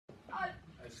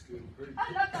Good.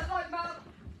 I love that light bulb.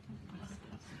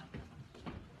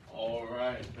 All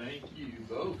right. Thank you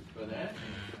both for that.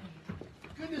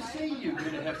 Good to see you.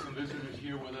 Good to have some visitors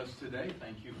here with us today.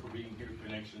 Thank you for being here at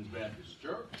Connections Baptist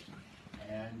Church.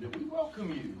 And we welcome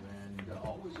you. And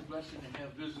always a blessing to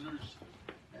have visitors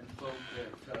and folk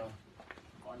that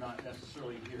are not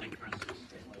necessarily here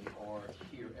consistently or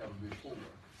here ever before.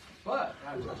 But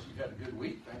I trust you've had a good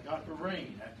week. Thank God for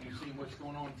rain. After you've seen what's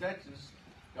going on in Texas,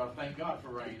 got to thank God for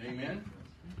rain. Amen.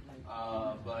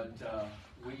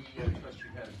 We trust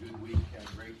you've had a good week, had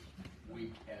a great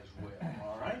week as well.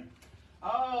 All right.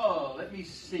 Oh, let me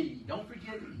see. Don't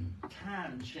forget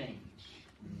time change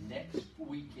next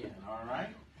weekend. All right.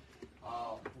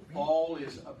 Fall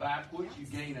is backwards, you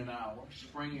gain an hour.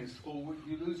 Spring is forward,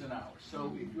 you lose an hour.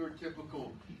 So if you're a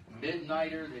typical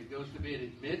midnighter that goes to bed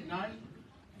at midnight,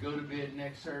 go to bed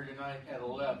next Saturday night at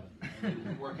 11.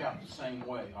 It'll work out the same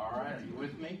way. All right, are you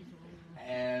with me?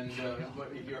 And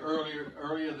but if you're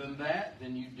earlier than that,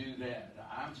 then you do that.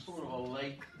 I'm sort of a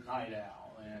late night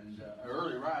owl and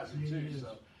early riser too.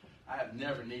 So I have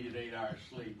never needed 8 hours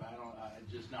sleep.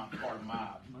 It's just not part of my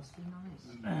Must be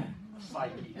nice.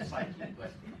 psyche.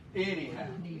 But anyhow,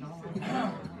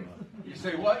 you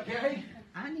say what, Kay?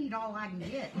 I need all I can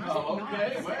get. Oh,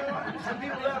 okay. Well, some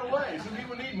people that way. Some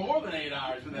people need more than 8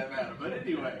 hours for that matter. But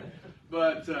anyway,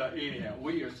 anyhow,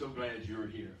 we are so glad you're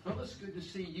here, Phyllis. Good to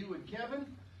see you and Kevin,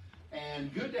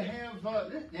 and good to have. Now,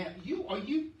 are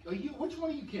you? Which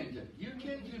one are you kin to? You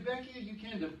kin to Becky, or you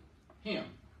kin to him?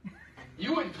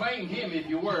 You wouldn't claim him if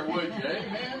you were, would you?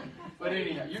 Amen. But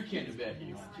anyhow, you're kin to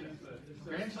Becky, aren't you?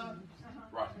 Grandson?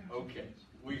 Right. Okay.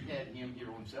 We've had him here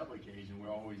on several occasions.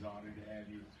 We're always honored to have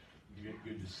you.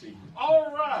 Good to see you.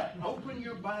 All right. Open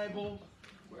your Bible.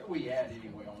 Where are we at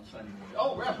anyway on Sunday morning?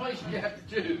 Oh, Revelation chapter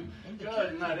 2.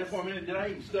 Good night. That's for a minute. Did I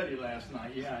even study last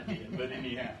night? Yeah, I did. But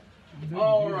anyhow.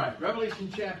 All right.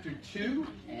 Revelation chapter 2.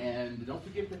 And don't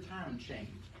forget the time change.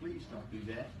 Please don't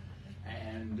do that.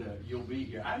 And you'll be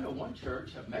here. I know one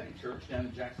church, a mega church down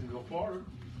in Jacksonville, Florida,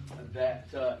 that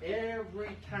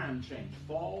every time change,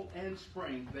 fall and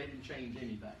spring, they didn't change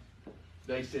anything.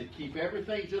 They said, keep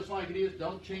everything just like it is.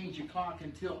 Don't change your clock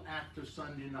until after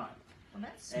Sunday night. Well,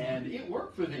 that's and it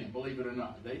worked for them, believe it or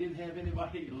not. They didn't have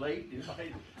anybody late.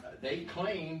 They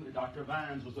claimed that Dr.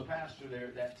 Vines was a pastor there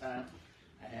at that time.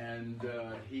 And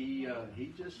he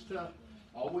just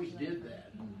always did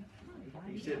that. And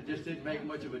he said it just didn't make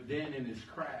much of a dent in his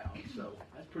crowd. So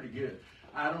that's pretty good.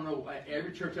 I don't know.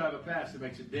 Every church I ever passed, it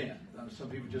makes a dent. Some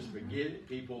people just forget it.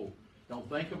 People don't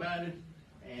think about it.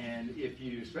 And if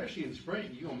you, especially in the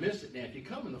spring, you're going to miss it. Now, if you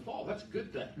come in the fall, that's a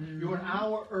good thing. You're an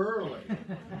hour early.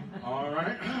 All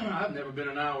right? I've never been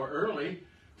an hour early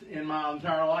in my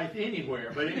entire life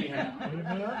anywhere. But anyhow.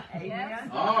 Amen.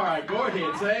 All right, go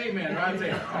ahead. Say amen right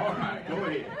there. All right, go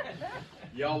ahead.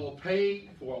 Y'all will pay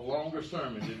for a longer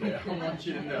sermon today. I want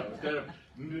you to know. Instead of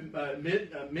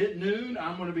mid-noon,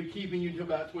 I'm going to be keeping you till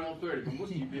about 12:30. But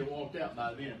most of you will be walked out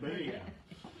by then. But anyhow.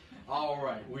 All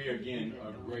right, we again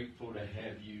are grateful to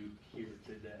have you here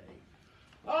today.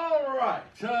 All right,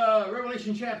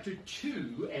 Revelation chapter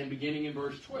 2, and beginning in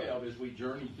verse 12, as we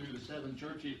journey through the 7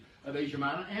 churches of Asia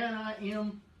Minor, and I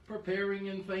am preparing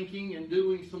and thinking and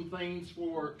doing some things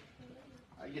for,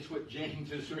 I guess, what James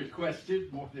has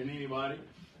requested more than anybody,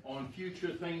 on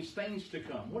future things to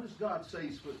come. What does God say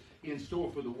in store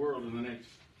for the world in the next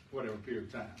whatever period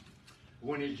of time?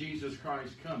 When is Jesus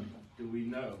Christ coming? Do we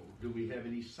know? Do we have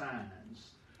any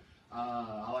signs?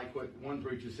 I like what one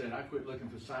preacher said. I quit looking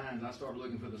for signs. I started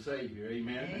looking for the Savior.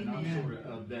 Amen. And I'm sort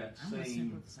of that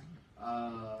same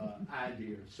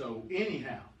idea. So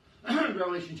anyhow,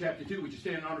 Revelation chapter 2, would you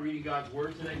stand on to reading God's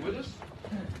Word today with us?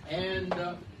 And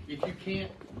if you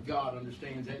can't, God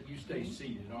understands that. You stay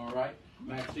seated, all right?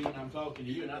 Maxine, I'm talking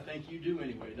to you, and I think you do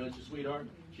anyway, don't you, sweetheart?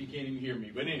 She can't even hear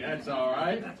me, but anyway, that's all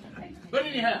right. But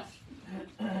anyhow,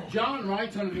 John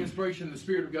writes under the inspiration of the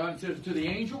Spirit of God and says, to the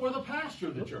angel or the pastor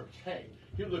of the church. Hey,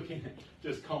 you're looking at,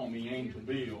 just call me Angel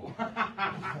Bill.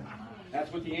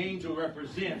 That's what the angel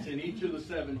represents in each of the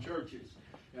 7 churches.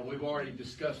 And we've already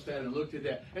discussed that and looked at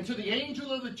that. And to the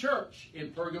angel of the church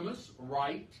in Pergamos,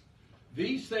 write,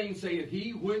 these things saith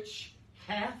he which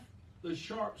hath the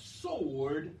sharp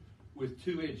sword with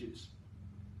 2 edges.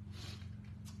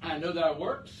 I know thy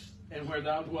works and where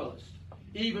thou dwellest,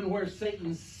 even where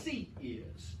Satan's seat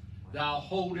is. Thou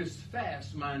holdest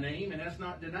fast my name, and hast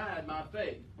not denied my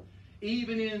faith.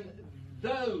 Even in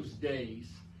those days,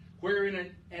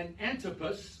 wherein an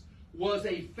Antipas was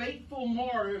a faithful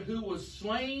martyr who was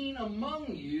slain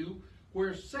among you,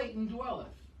 where Satan dwelleth.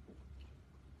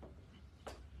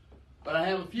 But I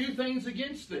have a few things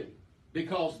against thee,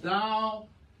 because thou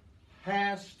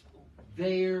hast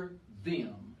They're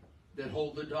them that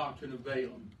hold the doctrine of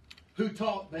Balaam, who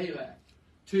taught Balak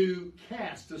to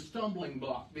cast a stumbling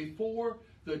block before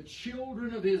the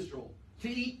children of Israel, to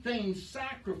eat things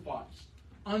sacrificed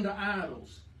unto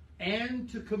idols, and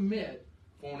to commit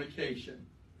fornication.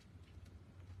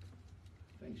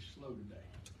 Things slow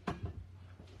today.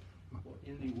 What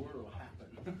in the world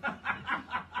happened?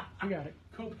 You got it.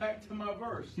 Go back to my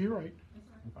verse. You're right.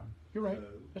 You're right.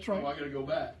 That's right. Oh, I got to go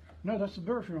back. No, that's the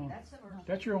verse you're on. That's the verse.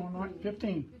 That's your on, right?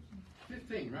 15.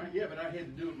 15, right? Yeah, but I had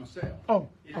to do it myself. Oh,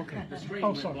 okay. The screen Oh,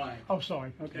 went sorry. blank. Oh,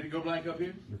 sorry. Did Okay. it go blank up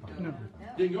here? No.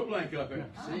 Didn't go blank up here.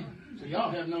 See? So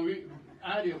y'all have no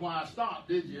idea why I stopped,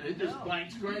 did you? It just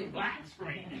blank screen.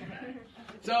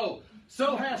 So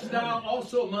hast thou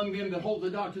also among them that hold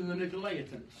the doctrine of the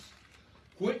Nicolaitans,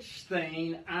 which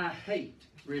thing I hate.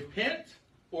 Repent,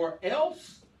 or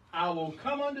else I will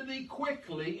come unto thee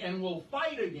quickly, and will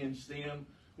fight against them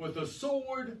with the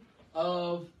sword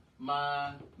of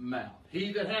my mouth.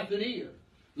 He that hath an ear,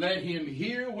 let him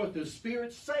hear what the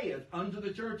Spirit saith unto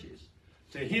the churches.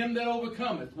 To him that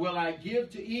overcometh will I give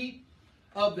to eat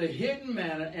of the hidden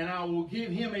manna, and I will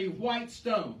give him a white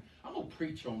stone. I'm going to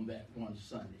preach on that one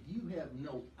Sunday. You have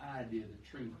no idea the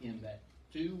truth in that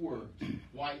 2 words,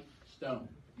 white stone.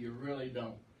 You really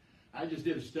don't. I just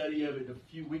did a study of it a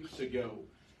few weeks ago,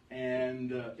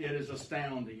 and it is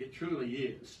astounding. It truly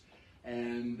is.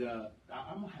 And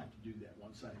I'm going to have to do that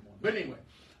one Sunday morning. But anyway,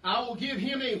 I will give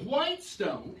him a white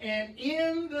stone, and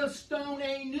in the stone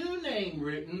a new name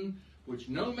written, which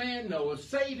no man knoweth,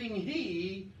 saving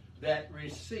he that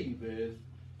receiveth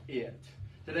it.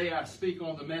 Today I speak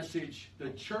on the message, the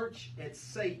church at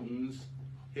Satan's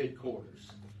headquarters.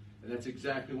 And that's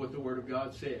exactly what the Word of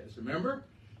God says. Remember,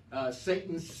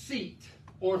 Satan's seat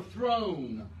or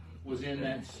throne was in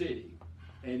that city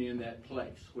and in that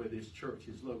place where this church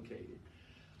is located.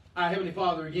 Our Heavenly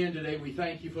Father, again today we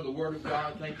thank you for the Word of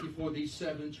God. Thank you for these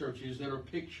 7 churches that are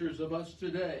pictures of us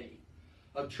today,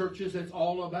 of churches that's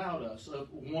all about us,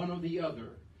 of one or the other,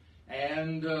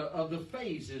 and of the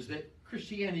phases that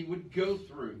Christianity would go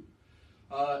through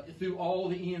all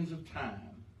the ends of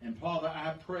time. And Father,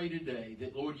 I pray today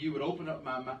that, Lord, you would open up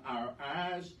our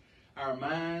eyes, our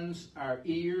minds, our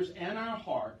ears, and our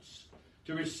hearts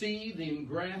to receive the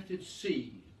engrafted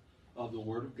seed of the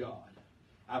Word of God.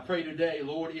 I pray today,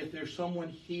 Lord, if there's someone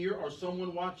here or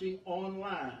someone watching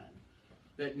online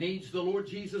that needs the Lord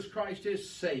Jesus Christ as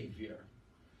Savior,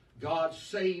 God,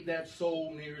 save that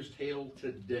soul nearest hell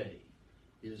today,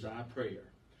 is our prayer.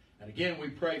 And again, we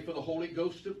pray for the Holy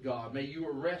Ghost of God. May you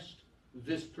arrest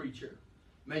this preacher.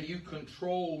 May you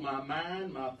control my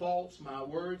mind, my thoughts, my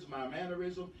words, my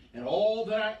mannerism, and all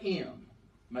that I am.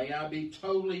 May I be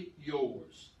totally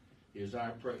yours, is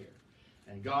our prayer.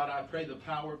 And God, I pray the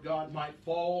power of God might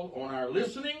fall on our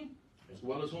listening as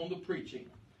well as on the preaching.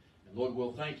 And Lord,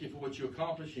 we'll thank you for what you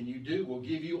accomplish and you do. We'll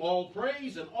give you all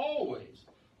praise and always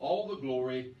all the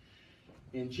glory.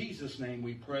 In Jesus' name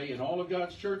we pray. And all of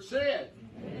God's church said,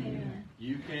 amen.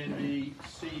 You can be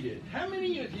seated. How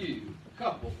many of you,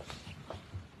 couples,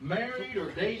 married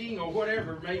or dating or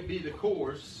whatever may be the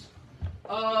course,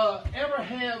 ever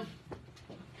have,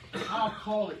 I'll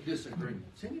call it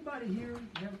disagreements? Anybody here?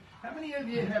 How many of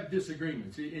you have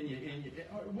disagreements?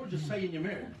 We'll just say in your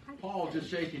marriage. Paul's just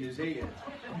shaking his head.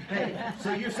 Hey,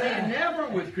 so you're saying never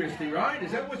with Christy, right?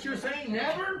 Is that what you're saying?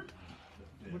 Never?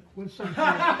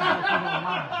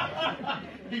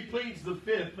 He pleads the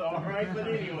fifth, all right? But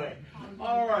anyway,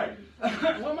 all right.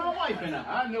 Well, my wife and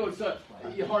I know it's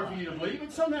hard for you to believe,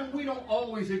 but sometimes we don't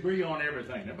always agree on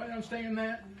everything. Everybody understand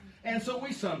that? And so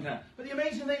we sometimes. But the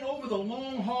amazing thing, over the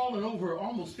long haul and over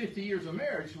almost 50 years of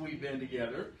marriage we've been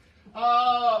together,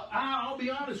 I'll be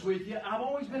honest with you, I've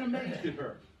always been amazed at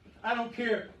her. I don't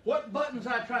care what buttons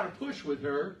I try to push with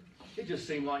her, it just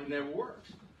seems like it never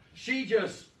works. She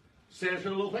just says her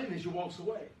little thing and then she walks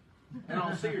away. And I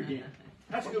don't see her again.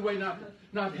 That's a good way not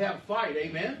to have a fight,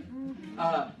 amen?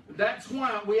 That's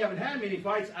why we haven't had many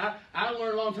fights. I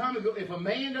learned a long time ago, if a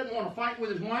man doesn't want to fight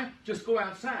with his wife, just go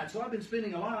outside. So I've been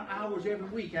spending a lot of hours every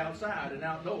week outside and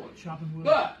outdoors.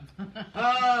 But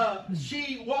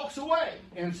she walks away.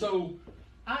 And so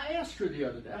I asked her the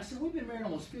other day, I said, we've been married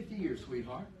almost 50 years,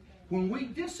 sweetheart. When we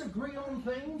disagree on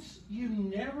things, you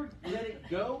never let it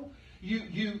go.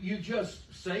 You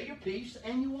just say your piece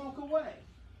and you walk away.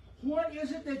 What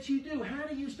is it that you do? How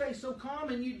do you stay so calm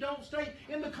and you don't stay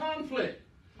in the conflict?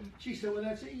 She said, well,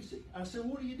 that's easy. I said,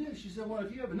 what do you do? She said, well,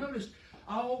 if you ever noticed,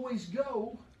 I always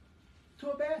go to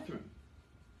a bathroom.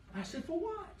 I said, for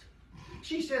what?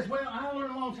 She says, well, I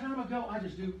learned a long time ago, I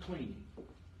just do cleaning.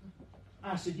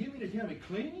 I said, you mean to tell me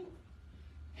cleaning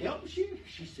helps you?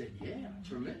 She said, yeah,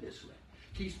 tremendously.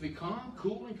 keeps me calm,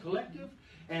 cool, and collective.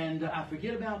 And I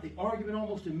forget about the argument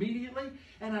almost immediately.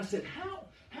 And I said, how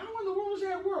in the world does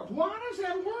that work? Why does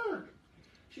that work?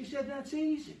 She said, that's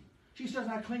easy. She says,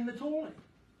 I clean the toilet.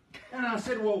 And I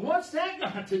said, well, what's that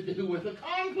got to do with a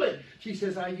conflict? She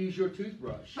says, I use your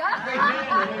toothbrush.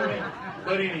 Amen.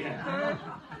 But anyhow,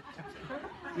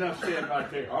 enough said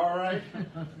right there. All right.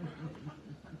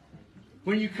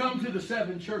 When you come to the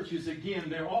 7 churches, again,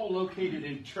 they're all located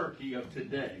in Turkey of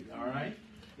today. All right.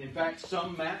 In fact,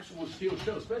 some maps will still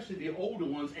show, especially the older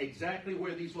ones, exactly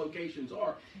where these locations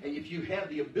are. And if you have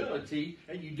the ability,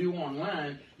 and you do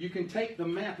online, you can take the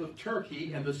map of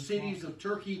Turkey and the cities of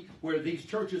Turkey where these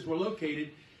churches were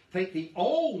located, take the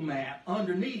old map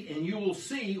underneath, and you will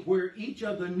see where each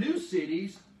of the new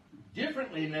cities,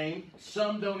 differently named,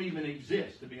 some don't even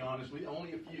exist, to be honest with you,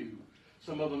 only a few.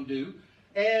 Some of them do.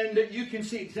 And you can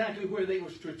see exactly where they were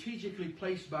strategically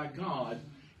placed by God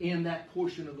in that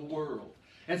portion of the world.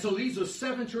 And so these are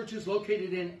 7 churches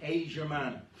located in Asia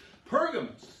Minor.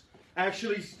 Pergamos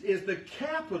actually is the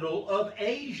capital of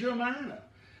Asia Minor.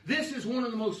 This is one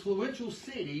of the most influential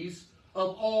cities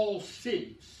of all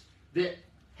cities that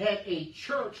had a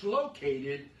church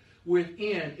located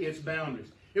within its boundaries.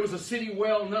 It was a city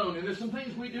well known, and there's some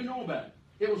things we do know about it.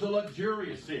 It was a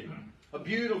luxurious city, a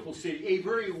beautiful city, a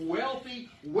very wealthy,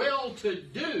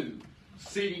 well-to-do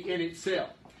city in itself.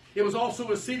 It was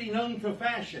also a city known for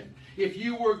fashion. If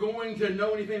you were going to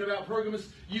know anything about Pergamos,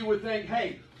 you would think,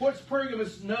 hey, what's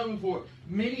Pergamos known for?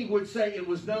 Many would say it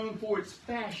was known for its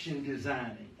fashion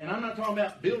designing. And I'm not talking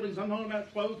about buildings, I'm talking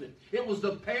about clothing. It was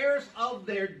the Paris of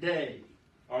their day,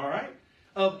 all right,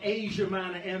 of Asia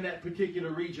Minor and that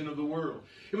particular region of the world.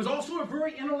 It was also a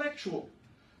very intellectual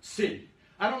city.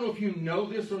 I don't know if you know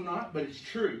this or not, but it's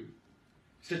true,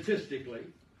 statistically.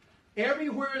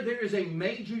 Everywhere there is a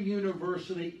major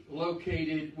university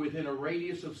located within a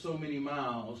radius of so many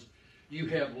miles, you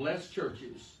have less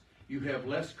churches, you have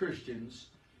less Christians,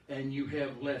 and you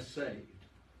have less saved.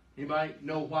 Anybody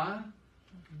know why?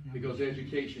 Because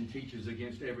education teaches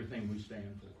against everything we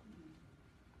stand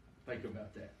for. Think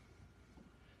about that.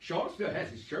 Charlottesville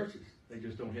has its churches. They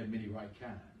just don't have many right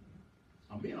kind.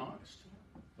 I'm being honest.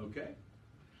 Okay?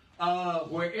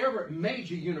 Wherever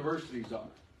major universities are,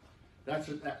 that's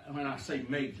when I say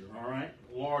major, all right?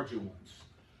 Larger ones.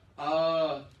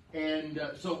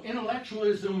 So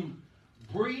intellectualism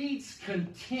breeds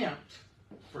contempt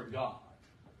for God.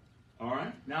 All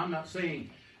right? Now, I'm not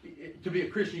saying to be a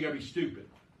Christian you got to be stupid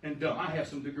and dumb. I have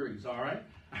some degrees, all right?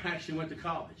 I actually went to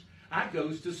college. I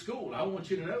goes to school. I want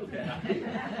you to know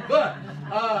that. But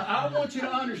I want you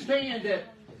to understand that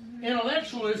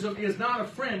intellectualism is not a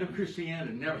friend of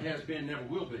Christianity. Never has been, never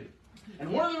will be.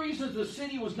 And one of the reasons the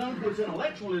city was known for its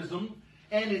intellectualism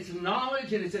and its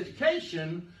knowledge and its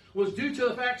education was due to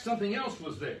the fact something else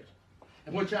was there,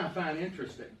 and which I find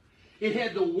interesting. It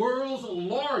had the world's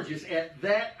largest, at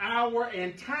that hour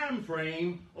and time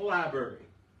frame, library.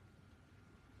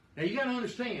 Now you got to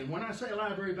understand, when I say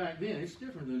library back then, it's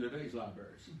different than today's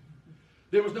libraries.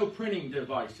 There was no printing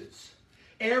devices.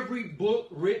 Every book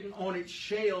written on its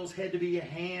shelves had to be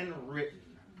handwritten.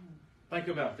 Think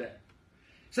about that.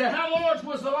 So how large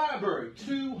was the library?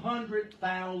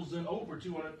 200,000, over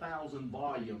 200,000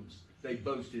 volumes they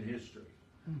boast in history.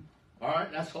 All right,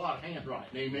 that's a lot of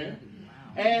handwriting, amen?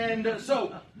 Wow. And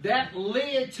so that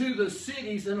led to the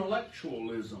city's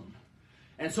intellectualism.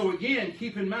 And so again,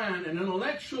 keep in mind, an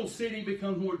intellectual city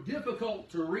becomes more difficult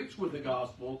to reach with the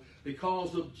gospel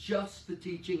because of just the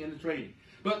teaching and the training.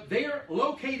 But they're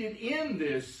located in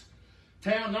this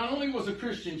town. Not only was a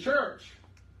Christian church,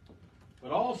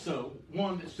 but also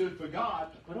one that stood for God,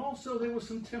 but also there were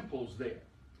some temples there.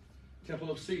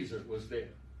 Temple of Caesar was there.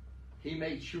 He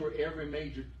made sure every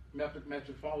major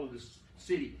metropolitan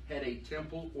city had a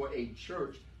temple or a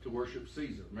church to worship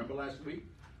Caesar. Remember last week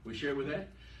we shared with that?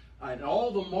 And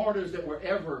all the martyrs that were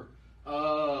ever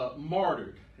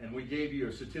martyred, and we gave you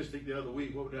a statistic the other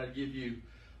week. What would I give you?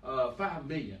 5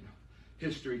 million.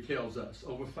 History tells us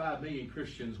over 5 million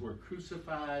Christians were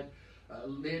crucified,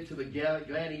 led to the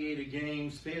gladiator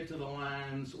games, fed to the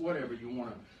lions, whatever you want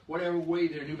to, whatever way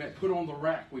they're new, put on the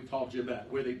rack we taught you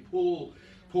about, where they pull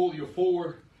your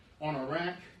forward on a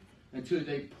rack until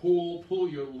they pull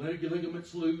your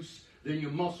ligaments loose, then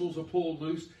your muscles are pulled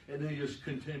loose, and then you just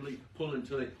continually pull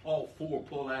until they all 4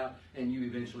 pull out, and you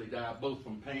eventually die, both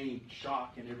from pain,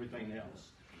 shock, and everything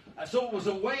else. So it was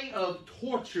a way of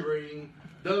torturing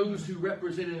those who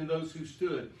represented and those who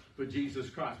stood for Jesus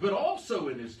Christ. But also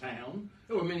in this town,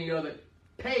 there were many other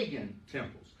pagan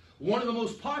temples. One of the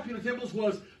most popular temples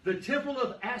was the Temple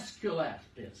of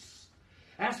Asclepius.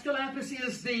 Asclepius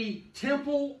is the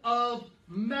temple of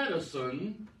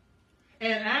medicine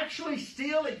and actually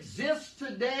still exists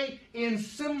today in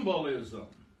symbolism.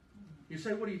 You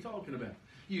say, what are you talking about?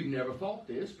 You've never thought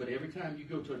this, but every time you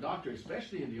go to a doctor,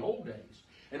 especially in the old days,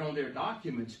 and on their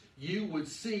documents, you would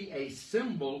see a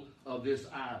symbol of this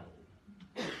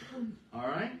idol. All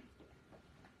right?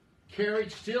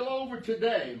 Carried still over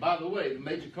today. By the way, the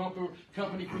major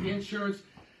company for insurance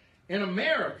in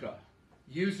America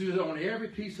uses it on every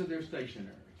piece of their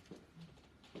stationery.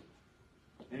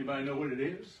 Anybody know what it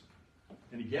is?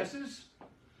 Any guesses?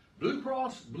 Blue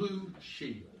Cross Blue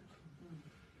Shield.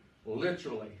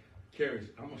 Literally carries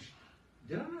it.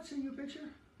 Did I not send you a picture?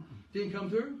 Didn't come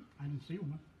through? I didn't see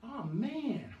one. Oh,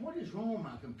 man. What is wrong with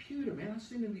my computer, man? I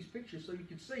sent in these pictures so you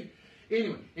could see.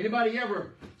 Anyway, anybody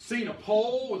ever seen a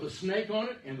pole with a snake on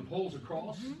it and the pole's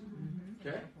across?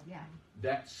 Okay? Yeah.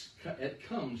 It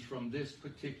comes from this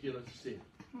particular city.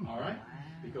 All right?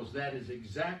 Because that is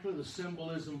exactly the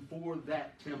symbolism for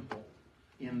that temple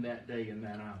in that day, in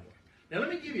that hour. Now, let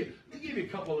me give you a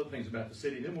couple other things about the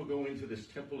city. Then we'll go into this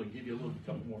temple and give you a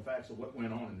couple more facts of what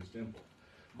went on in this temple.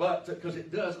 But because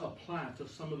it does apply to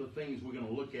some of the things we're going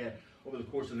to look at over the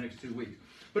course of the next 2 weeks.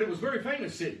 But it was a very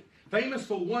famous city. Famous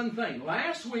for one thing.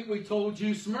 Last week we told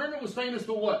you Smyrna was famous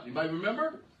for what? Anybody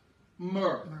remember?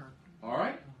 Myrrh. All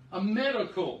right? A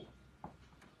medical,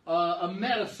 a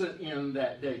medicine in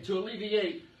that day to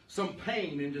alleviate some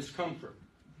pain and discomfort.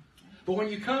 But when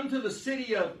you come to the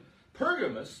city of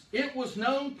Pergamus, it was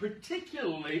known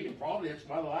particularly, and probably that's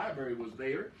why the library was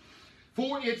there,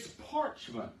 for its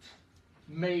parchment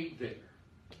made there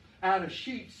out of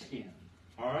sheepskin.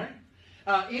 All right?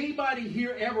 Anybody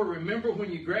here ever remember when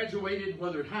you graduated,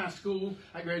 whether at high school,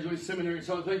 I graduated seminary and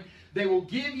something, they will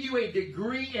give you a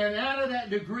degree, and out of that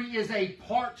degree is a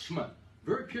parchment.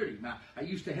 Very pretty. Now, I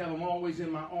used to have them always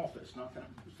in my office. Not that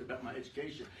I'm just about my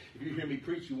education. If you hear me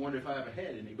preach, you wonder if I ever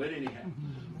had any. But anyhow.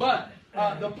 But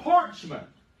the parchment,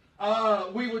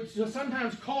 we would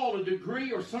sometimes call a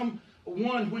degree or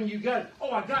someone when you got,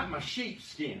 oh, I got my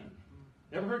sheepskin.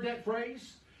 Ever heard that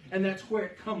phrase? And that's where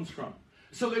it comes from.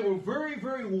 So they were very,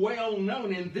 very well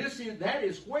known, and that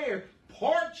is where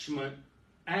parchment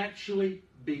actually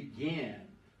began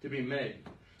to be made.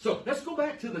 So let's go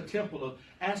back to the temple of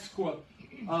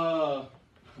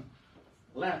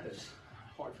Lapis.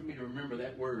 Hard for me to remember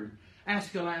that word.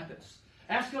 Asclepius.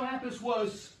 Asclepius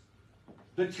was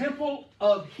the temple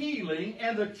of healing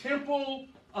and the temple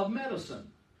of medicine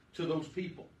to those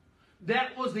people.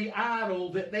 That was the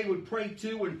idol that they would pray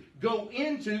to and go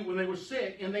into when they were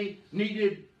sick, and they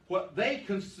needed what they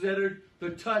considered the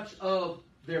touch of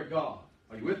their God.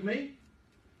 Are you with me?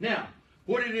 Now,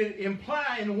 what did it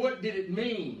imply and what did it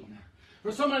mean?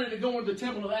 For somebody to go into the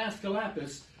temple of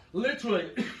Asclepius, literally,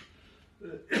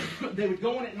 they would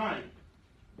go in at night.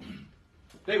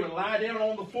 They would lie down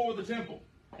on the floor of the temple,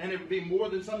 and it would be more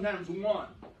than sometimes one.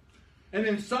 And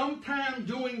then sometime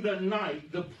during the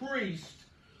night, the priest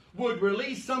would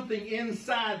release something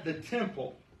inside the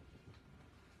temple.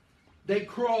 They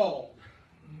crawled.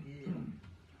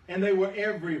 And they were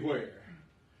everywhere.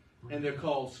 And they're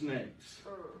called snakes.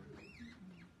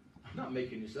 I'm not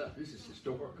making this up. This is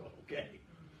historical, okay?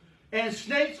 And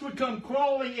snakes would come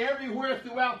crawling everywhere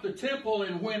throughout the temple,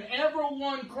 and whenever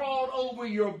one crawled over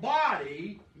your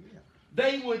body,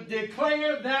 they would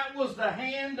declare that was the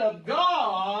hand of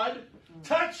God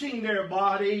touching their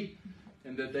body,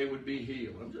 and that they would be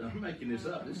healed. I'm making this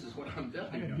up. This is what I'm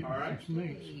telling you, all right?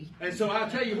 And so I'll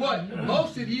tell you what,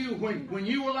 most of you, when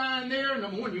you were lying there,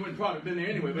 number one, you wouldn't probably have been there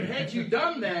anyway, but had you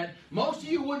done that, most of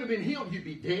you wouldn't have been healed. You'd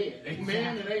be dead.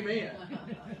 Amen and amen.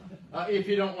 If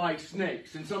you don't like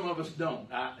snakes, and some of us don't.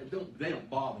 They don't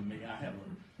bother me. I have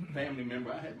a family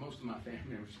member. I had most of my family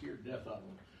members scared to death of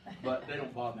them. But they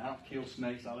don't bother me. I don't kill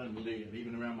snakes. I let them live,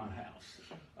 even around my house,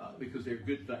 because they're a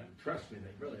good thing. Trust me,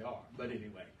 they really are. But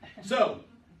anyway. So,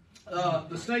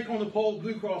 the snake on the pole,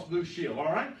 Blue Cross Blue Shield. All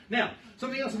right? Now,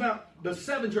 something else about the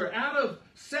 7 churches. Out of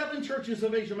 7 churches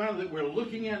of Asia Minor that we're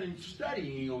looking at and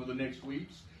studying over the next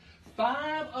weeks,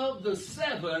 5 of the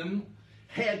 7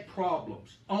 had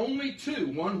problems. Only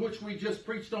 2, one which we just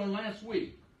preached on last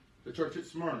week, the church at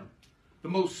Smyrna. The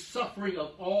most suffering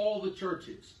of all the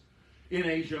churches in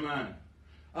Asia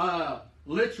Minor.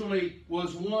 Literally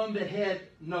was one that had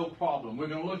no problem. We're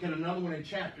going to look at another one in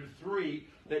chapter 3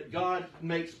 that God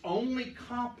makes only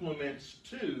compliments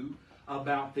to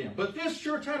about them. But this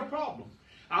church had a problem.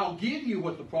 I'll give you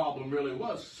what the problem really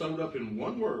was, sewed up in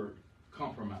one word: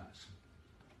 compromise.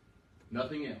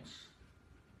 Nothing else.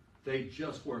 They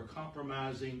just were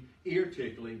compromising,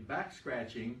 ear-tickling,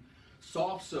 back-scratching,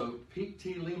 soft-soap, pink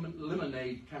tea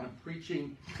lemonade kind of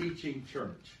preaching, teaching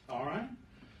church. All right?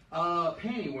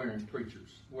 Panty-wearing preachers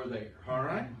were there. All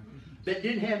right? that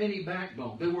didn't have any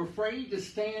backbone. They were afraid to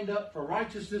stand up for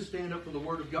righteousness, stand up for the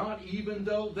Word of God, even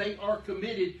though they are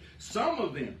committed, some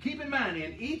of them. Keep in mind,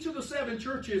 in each of the 7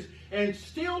 churches, and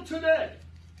still today,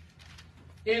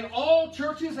 in all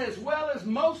churches as well as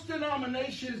most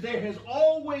denominations, there has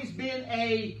always been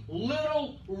a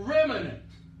little remnant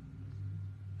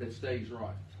that stays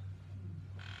right.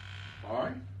 All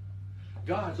right?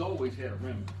 God's always had a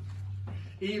remnant.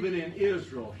 Even in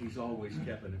Israel, He's always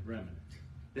kept a remnant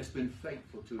that's been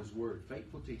faithful to His Word,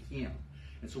 faithful to Him.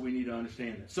 And so we need to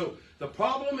understand that. So the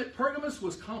problem at Pergamos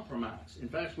was compromise. In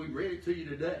fact, we read it to you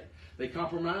today. They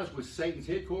compromised with Satan's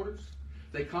headquarters.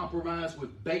 They compromised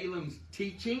with Balaam's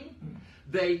teaching.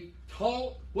 They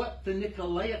taught what the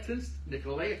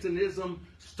Nicolaitanism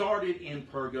started in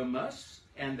Pergamos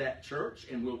and that church.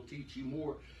 And we'll teach you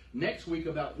more next week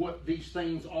about what these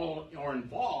things all are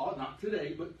involved. Not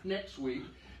today, but next week.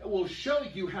 It will show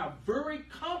you how very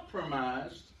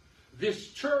compromised this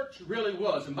church really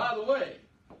was. And by the way,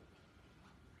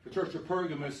 the church of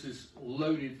Pergamos is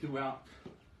loaded throughout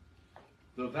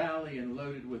the valley and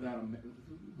loaded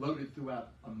throughout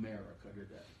America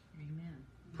today. Amen.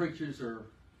 Preachers are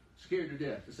scared to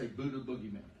death to say Buddha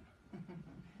boogeyman.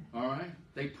 All right?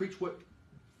 They preach what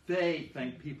they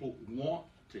think people want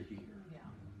to hear. Yeah.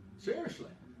 Seriously.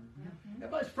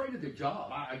 Everybody's afraid of their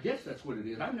job. I guess that's what it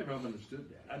is. I've never understood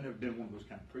that. I've never been one of those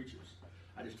kind of preachers.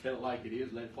 I just tell it like it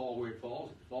is, let it fall where it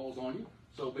falls. If it falls on you,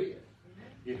 so be it.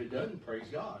 If it doesn't, praise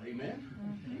God.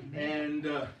 Amen? And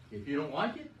if you don't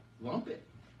like it, lump it.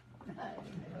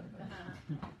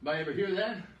 Anybody ever hear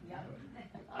that?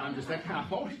 I'm just that kind of,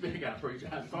 I've always been a guy preacher.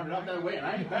 I started out that way, and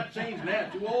I ain't about changing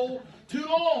that. Too old, too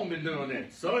long been doing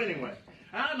this. So anyway,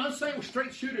 I must say we're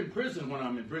straight shooter in prison when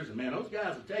I'm in prison. Man, those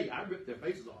guys will tell you, I rip their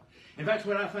faces off. In fact,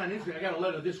 what I find interesting, I got a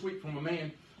letter this week from a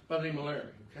man by the name of Larry.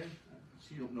 Okay,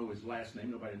 so you don't know his last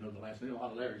name. Nobody knows the last name. A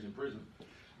lot of Larrys in prison.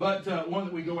 But one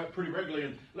that we go at pretty regularly,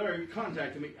 and Larry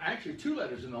contacted me, actually 2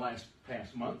 letters in the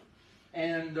past month.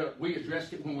 And we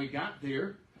addressed it when we got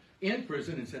there in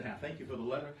prison and said, thank you for the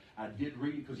letter. I did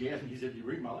read it because he asked me, he said, did you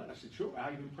read my letter? I said, sure.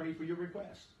 I even prayed for your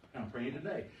request. And I'm praying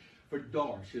today for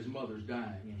Doris. His mother's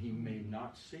dying, and he may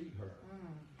not see her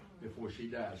before she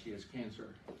dies. She has cancer,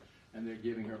 and they're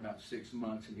giving her about 6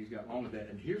 months, and he's got wrong with that.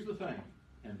 And here's the thing,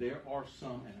 and there are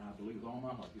some, and I believe with all my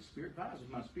heart, the Spirit vies with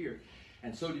my spirit,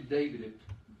 and so did David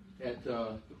at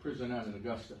the prison out in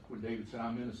Augusta, when David said,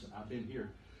 I'm innocent. I've been here.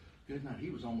 Good night. He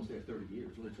was almost there 30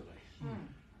 years, literally,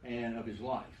 and of his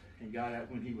life, and got out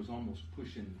when he was almost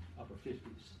pushing upper 50s,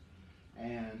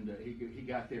 and he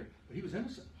got there, but he was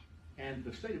innocent, and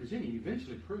the state of Virginia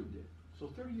eventually proved it. So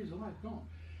 30 years of life gone,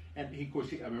 and he, of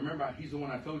course, I remember he's the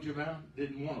one I told you about.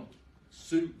 Didn't want to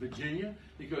sue Virginia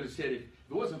because he said if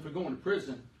it wasn't for going to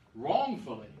prison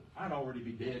wrongfully, I'd already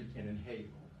be dead and in hell.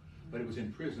 But it was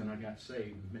in prison I got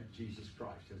saved and met Jesus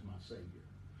Christ as my Savior,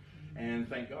 and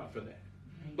thank God for that.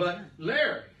 But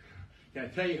Larry, can I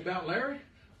tell you about Larry?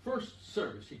 First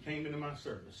service, he came into my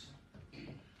service.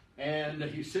 And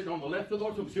he's sitting on the left of the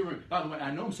Lord. By the way, I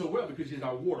know him so well because he's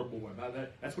our water boy.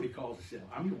 That's what he calls himself.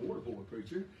 I'm your water boy,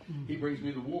 preacher. He brings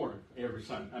me the water every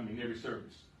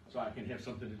service, so I can have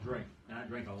something to drink. And I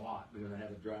drink a lot because I have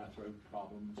a dry throat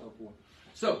problem and so forth.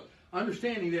 So,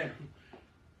 understanding that,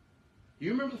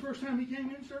 you remember the first time he came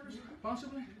in service?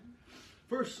 Possibly?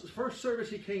 First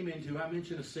service he came into, I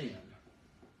mentioned a sin.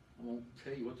 I won't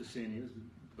tell you what the sin is,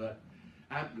 but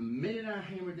the minute I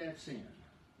hammered that sin,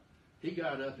 he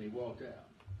got up and he walked out.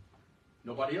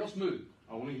 Nobody else moved,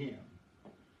 only him.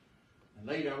 And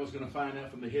later I was going to find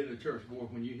out from the head of the church, boy,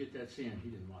 when you hit that sin,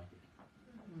 he didn't like it.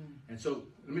 And so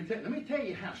let me tell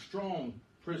you how strong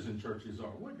prison churches are.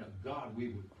 What to God we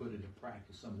would put into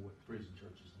practice some of what prison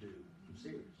churches do. I'm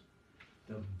serious.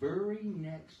 The very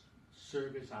next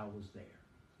service I was there,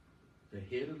 the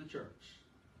head of the church,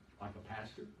 like a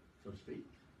pastor, so to speak,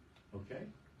 okay?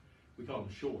 We call him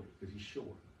Shorty because he's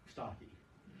short, stocky.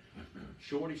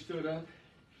 Shorty stood up.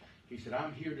 He said,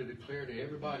 I'm here to declare to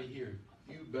everybody here,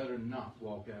 you better not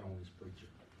walk out on this preacher.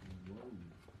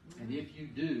 And if you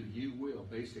do, you will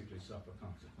basically suffer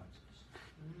consequences.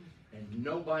 And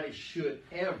nobody should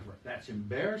ever. That's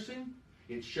embarrassing.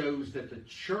 It shows that the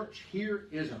church here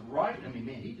isn't right. I mean,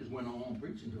 man, he just went on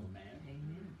preaching to a man.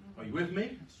 Amen. Are you with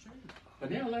me? That's true.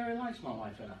 But now Larry likes my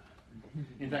wife and I.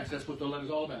 In fact, that's what the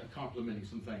letter's all about, complimenting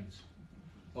some things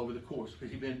over the course. Because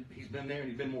he's been there and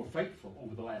he's been more faithful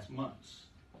over the last months.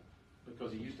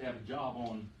 Because he used to have a job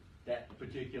on that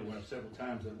particular, several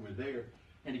times that we're there,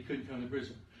 and he couldn't come to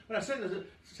prison. But I say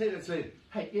that,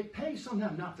 hey, it pays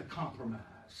sometimes not to compromise.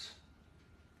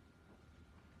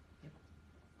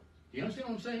 You understand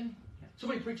what I'm saying? So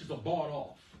many preachers are bought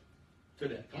off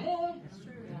today. Come on. That's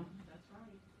true.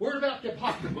 Worried about their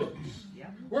pocketbooks.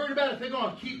 Yep. Worried about if they're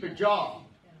going to keep a job.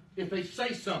 If they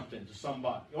say something to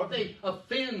somebody. Or if they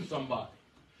offend somebody.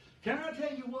 Can I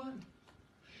tell you what?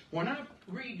 When I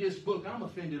read this book, I'm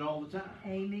offended all the time.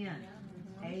 Amen.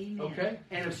 Amen. Okay?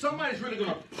 And if somebody's really going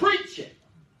to preach it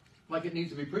like it needs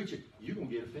to be preached, you're going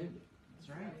to get offended. That's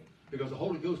right. Because the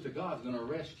Holy Ghost of God is going to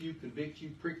arrest you, convict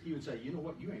you, prick you, and say, you know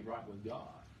what? You ain't right with God.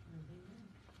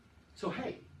 So,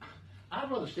 hey, I'd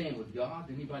rather stand with God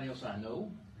than anybody else I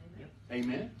know.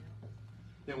 Amen.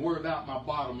 Than worry about my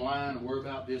bottom line, or worry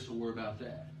about this, or worry about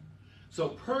that. So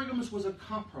Pergamos was a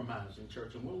compromising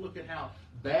church, and we'll look at how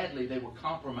badly they were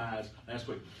compromised last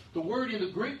week. The word in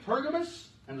the Greek, Pergamos,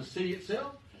 and the city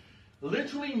itself,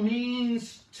 literally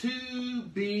means to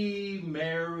be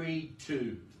married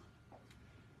to.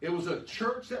 It was a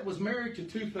church that was married to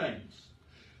two things.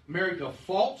 Married to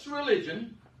false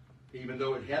religion, even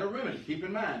though it had a remnant. Keep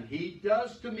in mind, he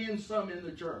does commend some in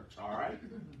the church, all right?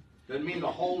 Doesn't mean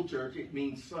the whole church, it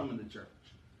means some in the church.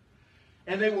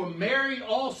 And they were married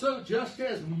also just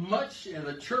as much as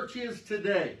the church is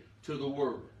today to the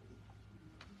world.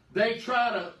 They try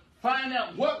to find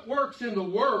out what works in the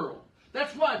world.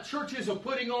 That's why churches are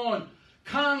putting on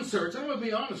concerts, I'm going to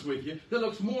be honest with you, that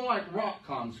looks more like rock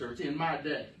concerts in my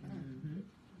day.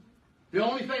 The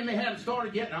only thing they haven't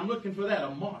started yet, and I'm looking for that, a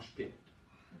mosh pit.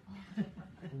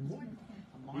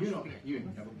 You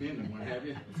ain't never been in one, have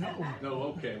you? No,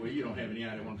 okay. Well, you don't have any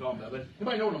idea what I'm talking about. But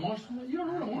anybody know what a mosh pit is? You don't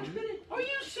know what a mosh pit is? Are you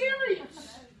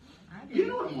serious? You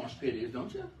know what a mosh pit is,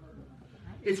 don't you?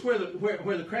 It's where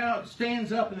the crowd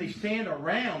stands up and they stand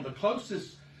around the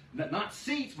closest, not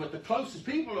seats, but the closest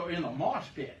people are in the mosh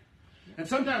pit. And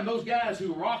sometimes those guys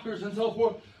who are rockers and so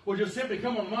forth will just simply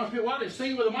come on the mosh pit while they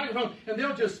sing with a microphone, and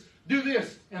they'll just do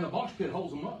this, and the mosh pit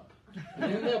holds them up.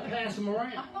 And then they'll pass them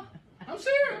around. I'm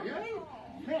serious.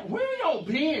 Man, where y'all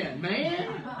been,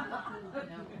 man?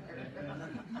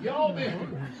 Y'all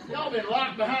been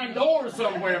locked behind doors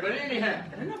somewhere, but anyhow,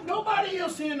 nobody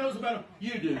else here knows about them.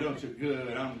 You do, don't you?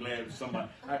 Good. I'm glad somebody.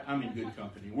 I'm in good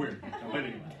company. We're in good company.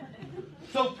 Anyway.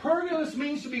 So Pergamos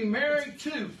means to be married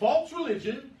to false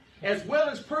religion, as well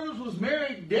as Pergamos was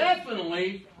married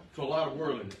definitely to a lot of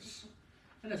worldliness.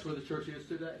 And that's where the church is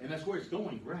today. And that's where it's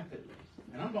going rapidly.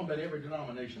 And I'm talking about every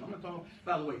denomination. I'm not talking,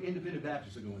 by the way, independent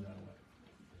Baptists are going that way.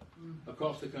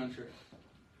 Across the country.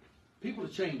 People are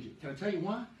changing. Can I tell you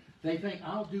why? They think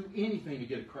I'll do anything to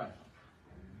get a crowd.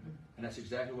 And that's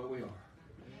exactly what we are.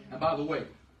 And by the way,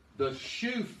 the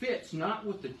shoe fits not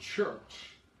with the church.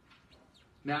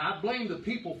 Now, I blame the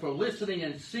people for listening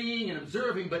and seeing and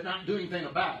observing but not doing anything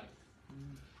about it.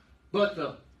 But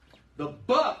the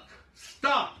buck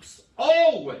stops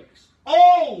always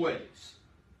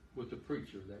with the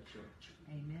preacher of that church.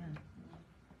 Amen.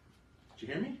 Did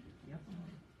you hear me? Yep.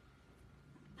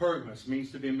 Pergamos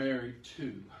means to be married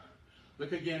to.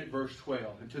 Look again at verse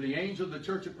 12. And to the angel of the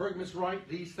church of Pergamos write,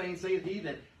 these things saith he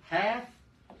that hath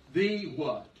the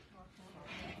what?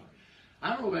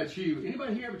 I don't know about you.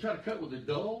 Anybody here ever try to cut with a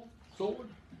dull sword?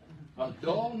 A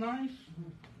dull knife?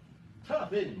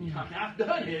 Tough, isn't it? I mean, I've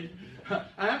done it.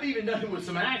 I've even done it with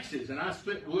some axes, and I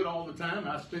split wood all the time.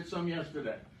 I split some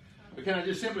yesterday. But can I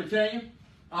just simply tell you,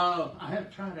 I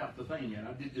haven't tried out the thing yet.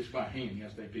 I did this by hand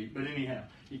yesterday, Pete. But anyhow,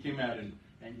 he came out and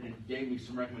gave me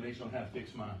some recommendations on how to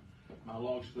fix my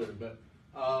log splitter. But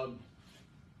I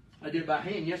did it by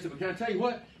hand yesterday. But can I tell you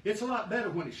what? It's a lot better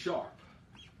when it's sharp.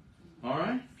 All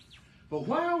right? But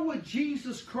why would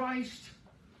Jesus Christ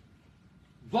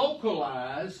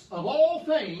vocalize, of all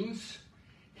things,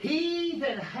 he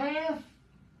that hath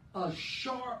a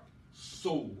sharp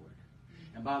sword?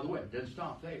 And by the way, it doesn't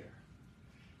stop there.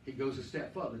 He goes a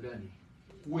step further, doesn't he?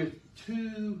 With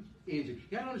two edges.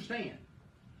 You got to understand,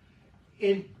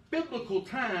 in biblical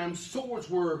times, swords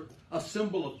were a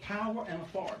symbol of power and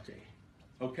authority.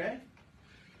 Okay?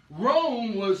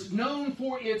 Rome was known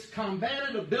for its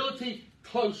combative ability,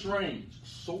 close range,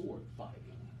 sword fighting.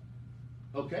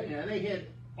 Okay? Now, they had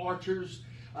archers.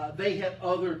 They had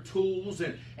other tools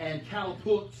and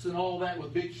catapults and all that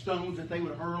with big stones that they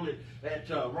would hurl at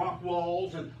rock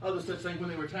walls and other such things when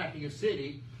they were attacking a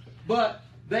city. But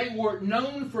they were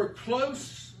known for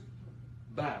close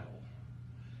battle.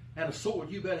 And a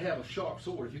sword, you better have a sharp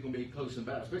sword if you're going to be close in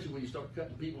battle, especially when you start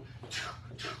cutting people.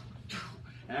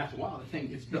 And after a while, the thing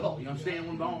gets dull. You understand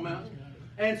what I'm talking about?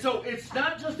 And so it's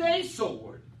not just a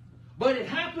sword, but it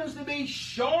happens to be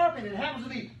sharp and it happens to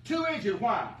be two-edged.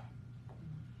 Why?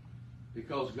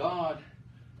 Because God,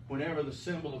 whenever the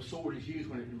symbol of sword is used,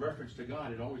 when it in reference to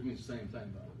God, it always means the same thing, by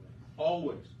the way.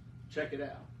 Always. Check it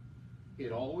out.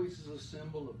 It always is a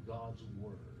symbol of God's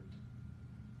Word.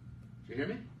 Did you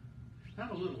hear me?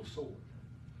 Not a little sword,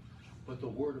 but the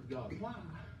Word of God. Why?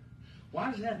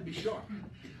 Why does it have to be sharp?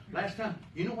 Last time,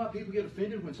 you know why people get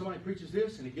offended when somebody preaches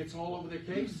this and it gets all over their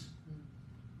case?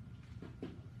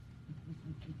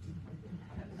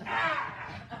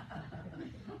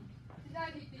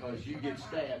 Because you get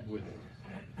stabbed with it.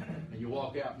 And you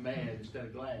walk out mad instead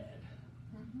of glad.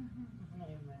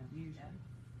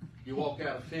 You walk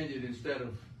out offended instead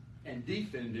of, and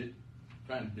defended,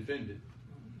 trying to defend it,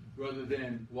 rather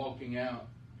than walking out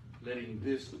letting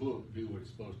this book do what it's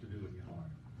supposed to do in your heart.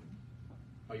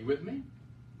 Are you with me?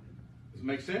 Does it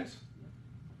make sense?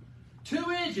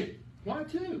 Two-edged. Why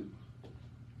two?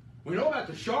 We know about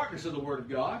the sharpness of the Word of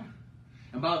God.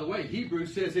 And by the way,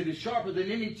 Hebrews says it is sharper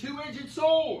than any two-edged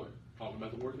sword. Talking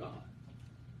about the Word of God.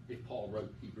 If Paul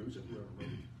wrote Hebrews, if whoever wrote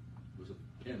it was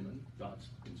a penman, God's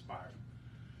inspired.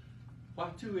 Why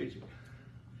two-edged?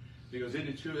 Because isn't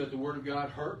it true that the Word of God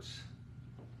hurts,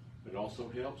 but it also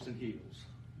helps and heals?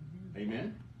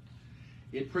 Amen?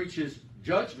 It preaches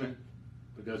judgment,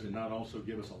 but does it not also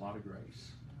give us a lot of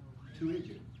grace?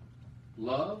 Two-edged.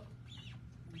 Love,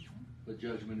 but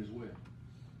judgment as well.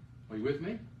 Are you with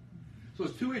me? So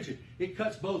it's two-edged. It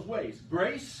cuts both ways.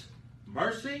 Grace,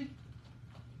 mercy,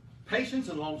 patience,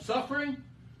 and long-suffering,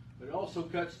 but it also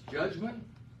cuts judgment,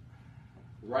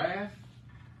 wrath,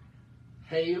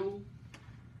 hail.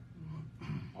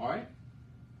 All right?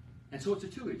 And so it's a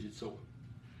two-edged sword.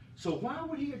 So why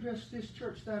would he address this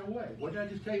church that way? What did I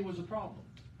just tell you was the problem?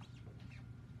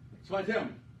 Somebody tell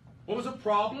me. What was the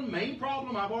problem? Main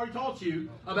problem I've already taught you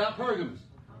about Pergamos.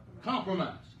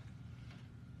 Compromise.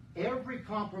 Every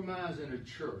compromise in a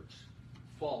church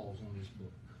falls on this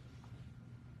book.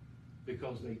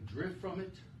 Because they drift from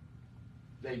it.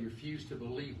 They refuse to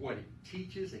believe what it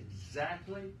teaches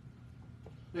exactly.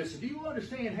 Listen, do you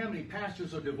understand how many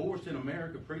pastors are divorced in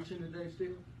America preaching today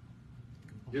still?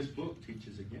 This book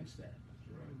teaches against that.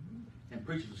 And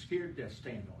preachers are scared to death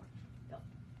stand on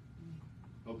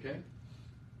it. Okay?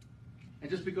 And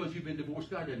just because you've been divorced,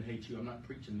 God doesn't hate you. I'm not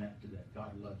preaching that today.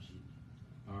 God loves you.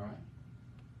 All right?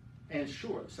 And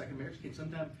sure, second marriage can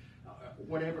sometimes,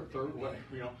 whatever, third, whatever,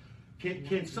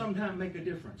 can sometimes make a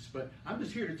difference. But I'm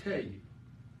just here to tell you,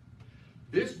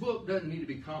 this book doesn't need to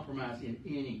be compromised in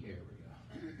any area.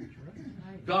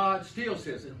 God still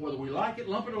says it, whether we like it,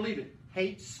 lump it, or leave it,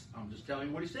 hates, I'm just telling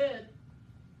you what he said,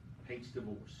 hates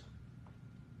divorce.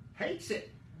 Hates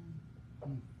it.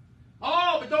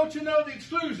 Oh, but don't you know the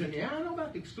exclusion? Yeah, I know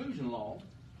about the exclusion law.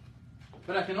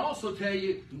 But I can also tell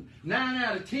you, 9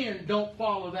 out of 10 don't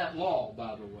follow that law,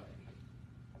 by the way.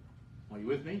 Are you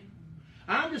with me?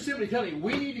 I'm just simply telling you,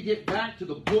 we need to get back to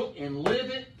the book and live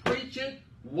it, preach it,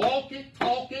 walk it,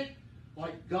 talk it,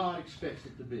 like God expects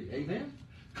it to be. Amen?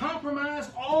 Compromise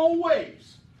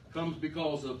always comes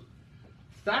because of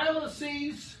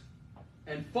fallacies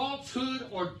and falsehood,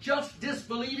 or just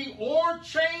disbelieving or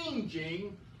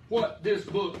changing what this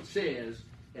book says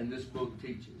and this book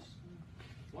teaches.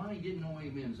 Well, I ain't getting no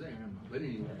amens there, am I? But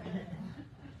anyway,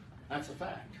 that's a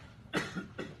fact.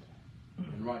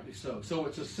 And rightly so. So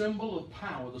it's a symbol of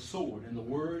power, the sword, and the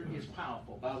word is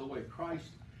powerful. By the way, Christ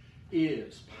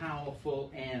is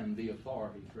powerful and the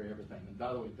authority for everything. And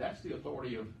by the way, that's the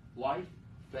authority of life,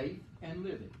 faith, and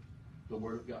living. The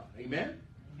Word of God. Amen?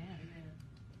 Amen.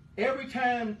 Every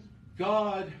time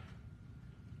God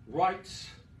writes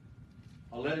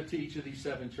a letter to each of these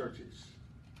 7 churches,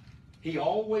 he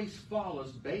always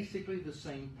follows basically the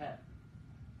same pattern.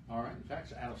 All right? In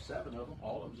fact, out of 7 of them,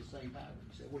 all of them is the same pattern.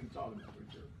 You say, what are you talking about,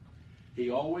 Richard?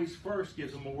 He always first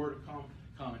gives them a word of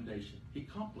commendation. He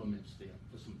compliments them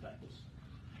for some things.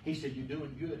 He said, you're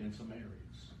doing good in some areas.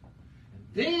 And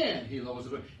then he loves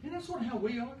it. And that's sort of how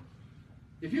we are.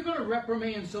 If you're going to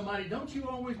reprimand somebody, don't you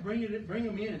always bring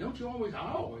them in? And don't you always,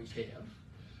 I always have.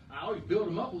 I always build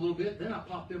them up a little bit, then I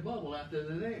pop their bubble after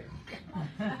they're there.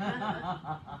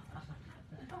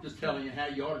 Just telling you how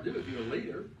you ought to do it if you're a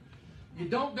leader. You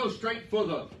don't go straight for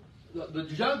the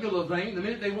jugular vein the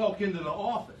minute they walk into the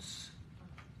office.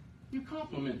 You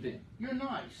compliment them. You're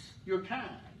nice. You're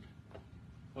kind.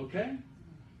 Okay?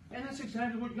 And that's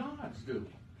exactly what God's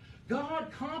doing.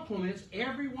 God compliments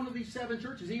every one of these 7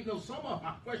 churches, even though some of them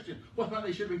I question whether or not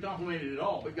they should be complimented at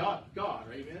all. But God,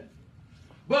 amen?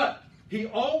 But he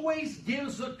always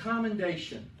gives a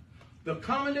commendation. The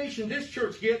commendation this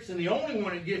church gets, and the only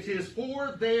one it gets, is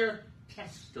for their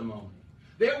testimony.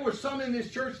 There were some in this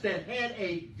church that had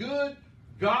a good,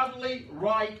 godly,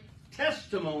 right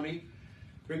testimony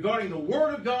regarding the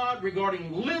Word of God,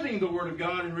 regarding living the Word of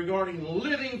God, and regarding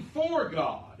living for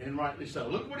God, and rightly so.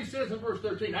 Look what he says in verse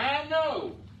 13. I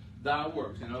know thy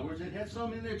works. In other words, it had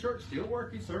some in their church still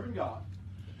working, serving God.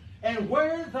 And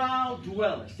where thou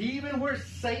dwellest, even where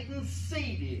Satan's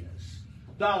seat is,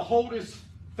 thou holdest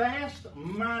fast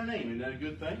my name, isn't that a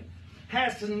good thing?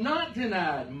 Hast not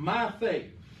denied my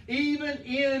faith, even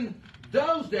in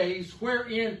those days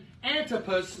wherein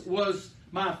Antipas was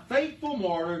my faithful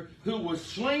martyr, who was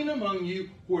slain among you,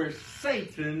 where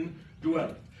Satan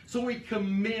dwelleth. So he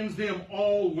commends them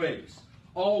always.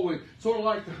 Always. Sort of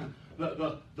like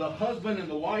the husband and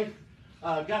the wife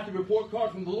got the report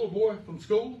card from the little boy from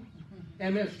school,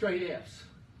 and then straight F's.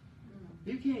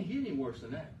 You can't get any worse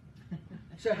than that.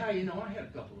 So how you know? I had a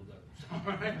couple of those. All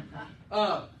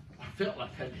right. I felt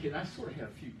like I did. I sort of had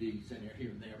a few D's in there, here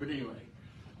and there. But anyway.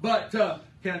 But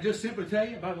can I just simply tell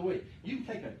you, by the way, you can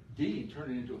take a D and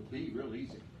turn it into a B real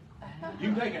easy.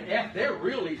 You can take an F, they're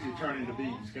real easy to turn into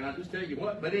B's. Can I just tell you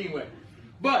what? But anyway.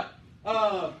 But,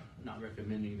 not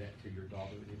recommending that to your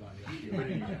daughter or anybody else here. But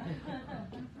anyway.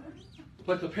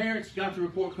 But the parents got the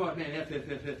report card, man, F.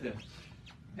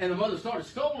 And the mother started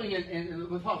scolding, and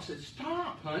the father said,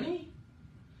 "Stop, honey.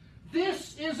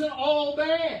 This isn't all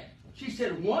bad." She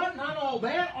said, "What? Not all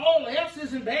bad? All F's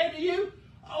isn't bad to you?"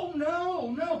 "Oh,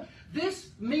 no.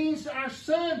 This means our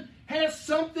son has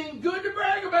something good to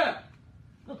brag about."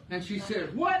 And she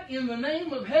said, "What in the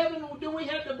name of heaven do we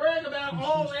have to brag about?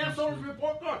 All F's on his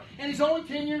report card. And he's only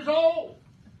 10 years old."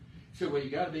 He said, "Well, you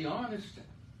got to be honest.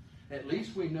 At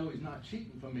least we know he's not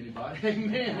cheating from anybody."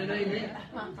 Amen and amen.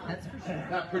 That's for sure.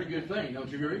 That's a pretty good thing, don't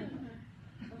you agree?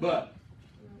 But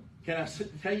can I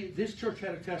tell you, this church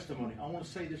had a testimony. I want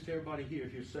to say this to everybody here,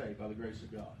 if you're saved by the grace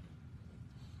of God.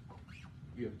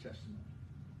 You have a testimony.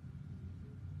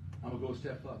 I'm going to go a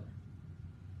step further.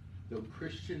 Though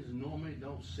Christians normally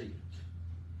don't see it,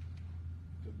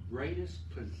 the greatest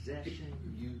possession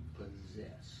you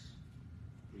possess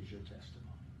is your testimony.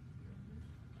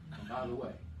 And by the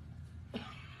way,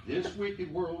 this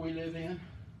wicked world we live in,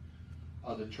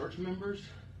 are the church members,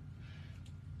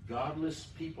 godless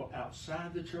people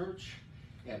outside the church,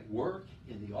 at work,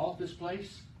 in the office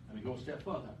place. Let me go a step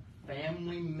further.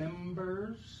 Family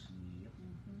members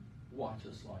watch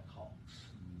us like hawks.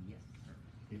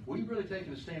 If we really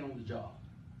taken a stand on the job,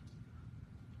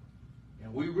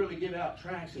 and we really give out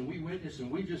tracts, and we witness, and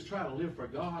we just try to live for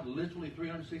God literally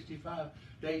 365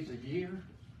 days a year,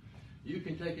 you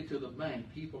can take it to the bank.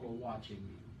 People are watching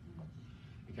you.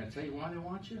 And can I tell you why they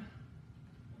watch you?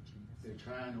 They're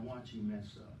trying to watch you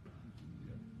mess up.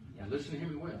 Now listen to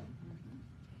me well.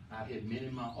 I've had men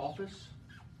in my office,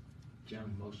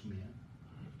 generally most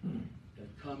men,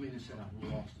 that come in and said,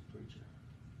 "I've lost the preacher."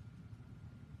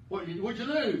 What'd you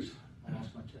lose? "I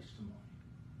lost my testimony.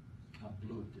 I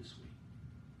blew it this week."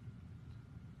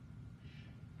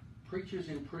 Preachers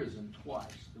in prison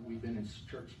twice that we've been in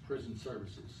church prison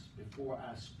services, before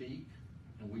I speak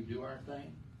and we do our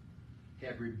thing,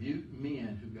 have rebuked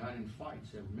men who got in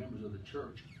fights that were members of the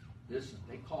church. Listen,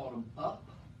 they called them up,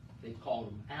 they called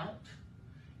them out,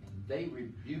 and they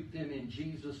rebuked them in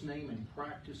Jesus' name and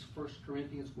practiced 1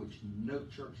 Corinthians, which no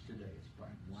church today is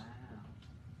practicing. Wow.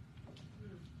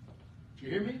 You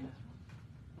hear me?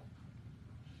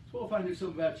 So if I knew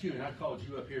something about you and I called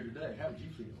you up here today, how would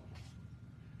you feel?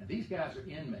 And these guys are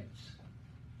inmates.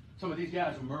 Some of these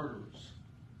guys are murderers.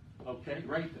 Okay?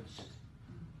 Rapists.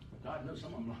 God knows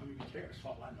some of them are even terrorists.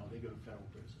 All I know, they go to federal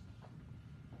prison.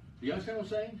 Do you understand what I'm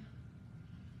saying?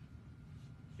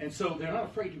 And so they're not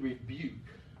afraid to rebuke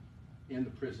in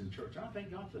the prison church. I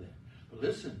thank God for that. But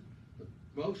listen, the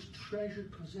most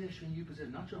treasured possession you possess,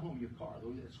 not your home, your car,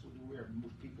 though that's where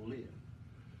most people live.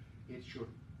 It's your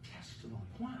testimony.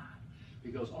 Why?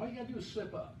 Because all you got to do is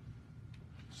slip up.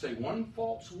 Say one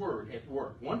false word at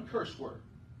work, one curse word,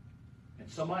 and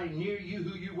somebody near you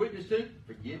who you witness to,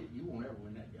 forget it. You won't ever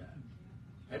win that guy.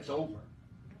 That's over.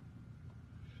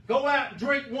 Go out and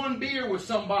drink one beer with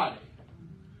somebody.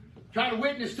 Try to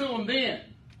witness to them then.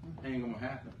 Ain't going to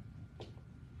happen.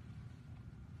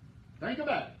 Think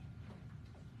about it.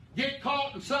 Get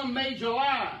caught in some major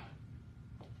lie.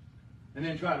 And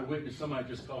then try to witness somebody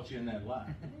just caught you in that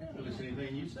lie. They don't listen to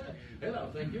anything you say. They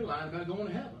don't think you're lying about going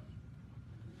to heaven.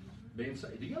 Being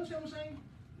saved. Do you understand what I'm saying?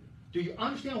 Do you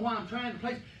understand why I'm trying to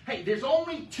place? Hey, there's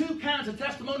only two kinds of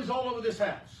testimonies all over this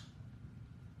house.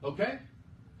 Okay?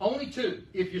 Only two,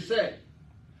 if you're saved.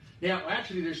 Now,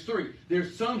 actually, there's three.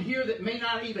 There's some here that may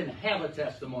not even have a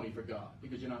testimony for God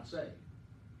because you're not saved.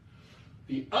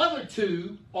 The other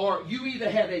two are you either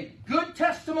have a good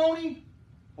testimony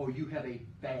or you have a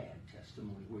bad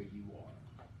testimony where you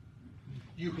are.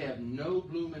 You have no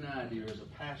blooming idea as a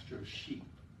pastor of sheep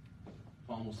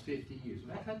for almost 50 years. In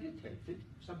fact, I did take 50 years.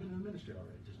 I've been in the ministry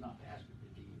already, just not pastored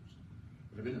 50 years.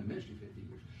 But I've been in the ministry 50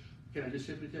 years. Can I just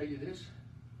simply tell you this?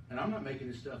 And I'm not making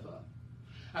this stuff up.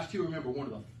 I still remember one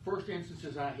of the first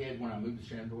instances I had when I moved to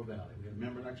Shenandoah Valley. We had a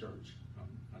member in our church.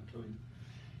 I told you.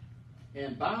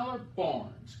 And Ballard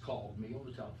Barnes called me on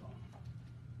the telephone.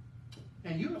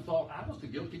 And you'd have thought I was the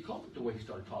guilty culprit the way he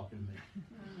started talking to me.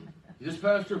 This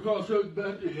pastor across the road,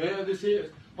 but yeah, this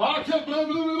is. I took blah,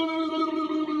 blah, blah, blah,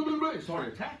 blah, blah, blah. He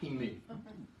started attacking me.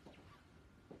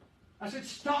 I said,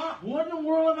 stop. What in the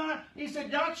world am I? He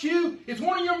said, not you. It's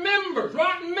one of your members.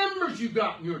 Rotten members you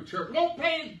got in your church. Don't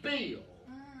pay his bill.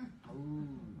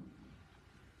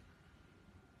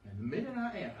 And the minute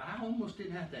I almost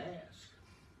didn't have to ask,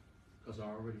 because I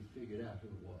already figured out who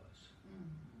it was.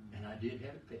 And I did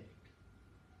have it pegged.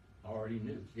 I already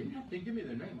knew. Didn't have to give me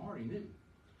their name. I already knew.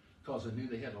 Because I knew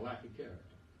they had a lack of character.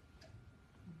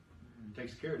 It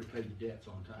takes care to pay the debts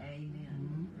on time.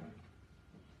 Amen.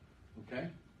 Okay?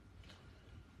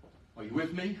 Are you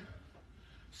with me?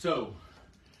 So,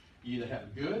 you either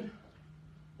have good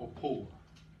or poor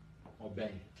or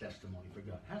bad testimony for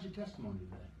God. How's your testimony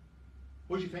today?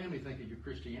 What does your family think of your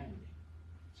Christianity?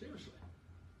 Seriously.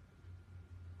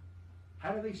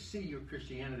 How do they see your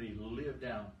Christianity lived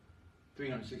out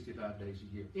 365 days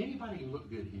a year? Anybody can look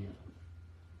good here.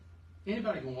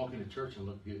 Anybody can walk into church and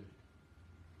look good.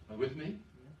 Are you with me?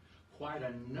 Quite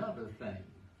another thing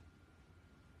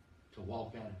to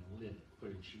walk out and live it, put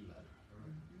it in shoe leather.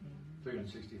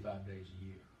 365 days a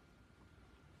year.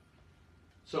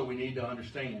 So we need to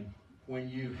understand, when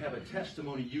you have a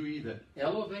testimony, you either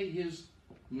elevate his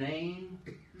name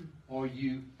or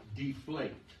you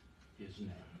deflate his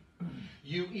name.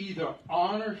 You either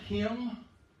honor him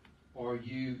or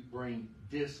you bring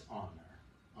dishonor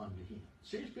unto him.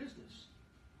 Serious business.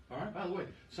 All right? By the way,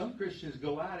 some Christians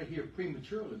go out of here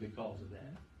prematurely because of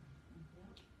that.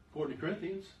 According to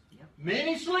Corinthians,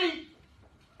 many sleep.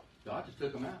 God just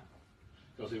took them out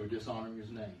because they were dishonoring his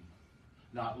name.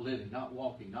 Not living, not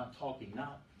walking, not talking,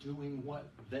 not doing what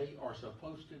they are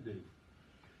supposed to do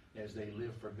as they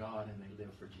live for God and they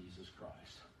live for Jesus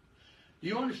Christ. Do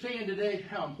you understand today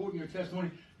how important your testimony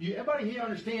is? Everybody here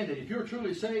understand that if you're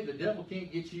truly saved, the devil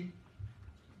can't get you?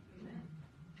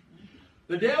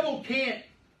 The devil can't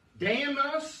damn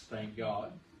us, thank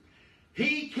God.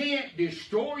 He can't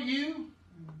destroy you.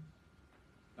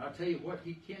 I'll tell you what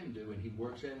he can do, and he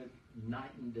works at it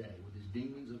night and day with his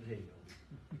demons of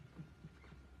hell.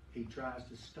 He tries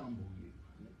to stumble you,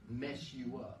 mess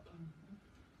you up,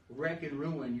 wreck and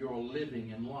ruin your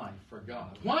living in life for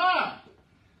God. Why?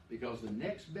 Because the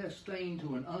next best thing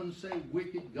to an unsaved,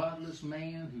 wicked, godless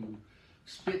man who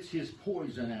spits his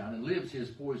poison out and lives his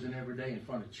poison every day in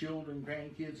front of children,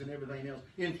 grandkids, and everything else,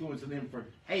 influencing them for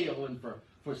hell and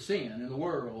for sin in the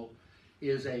world,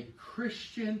 is a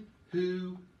Christian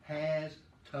who has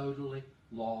totally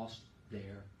lost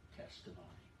their testimony.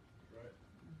 Right.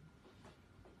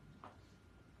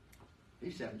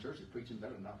 These 7 churches preaching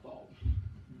better than I thought.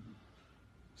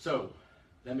 So,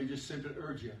 let me just simply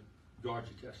urge you, guard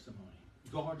your testimony.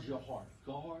 Guard your heart.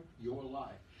 Guard your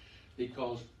life.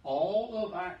 Because all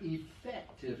of our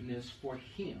effectiveness for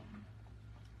him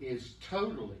is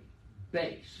totally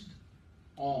based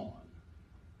on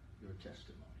your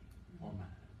testimony or mine.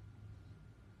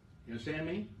 You understand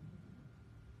me?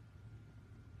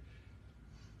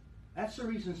 That's the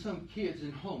reason some kids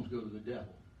in homes go to the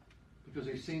devil. Because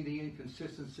they've seen the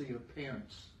inconsistency of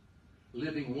parents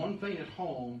living one thing at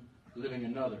home, living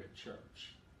another at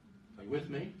church. Are you with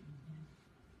me?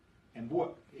 And boy,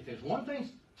 if there's one thing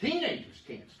teenagers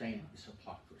can't stand, it's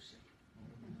hypocrisy.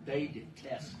 They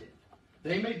detest it.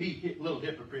 They may be little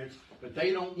hypocrites, but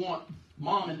they don't want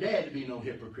mom and dad to be no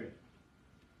hypocrite.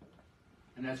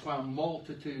 And that's why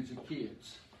multitudes of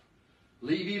kids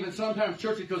leave even sometimes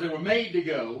churches because they were made to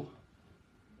go.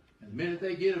 And the minute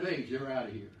they get of age, they're out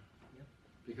of here.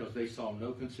 Because they saw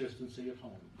no consistency at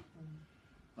home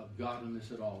of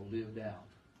godliness at all lived out.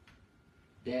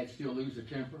 Dad still lose their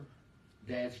temper.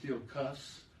 Dad still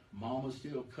cuss. Mama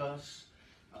still cuss.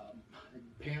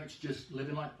 Parents just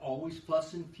living like always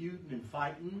fussing, feuding, and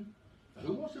fighting.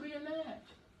 Who wants to be in that?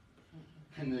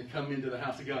 And they come into the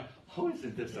house of God. Oh,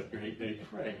 isn't this a great day?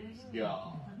 Praise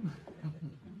God.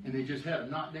 And they just had a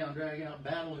knockdown, drag out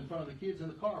battle in front of the kids in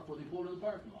the car before they pulled in the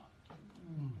parking lot.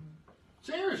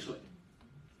 Seriously.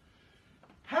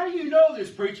 How do you know this,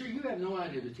 preacher? You have no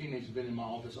idea the teenagers have been in my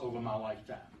office over my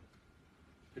lifetime.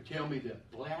 To tell me the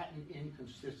blatant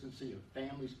inconsistency of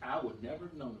families I would never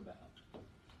have known about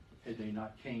had they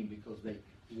not came because they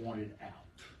wanted out.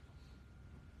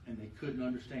 And they couldn't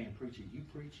understand, preacher, you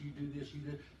preach, you do this, you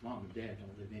do. Mom and dad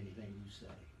don't live anything you say.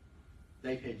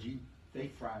 They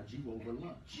fried you over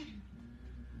lunch.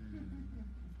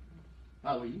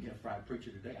 By the way, you can get a fried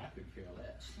preacher today. I couldn't care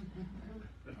less.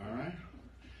 All right?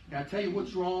 Now, I tell you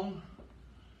what's wrong.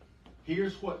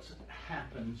 Here's what's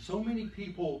happened. So many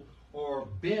people are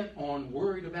bent on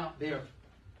worried about their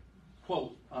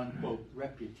quote unquote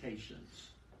reputations.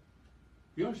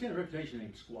 You understand a reputation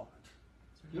ain't squat.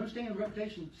 You understand a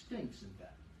reputation stinks, in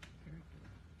fact.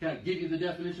 Can I give you the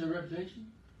definition of reputation?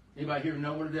 Anybody here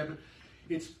know what a definition?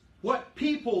 It's what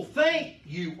people think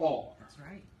you are. That's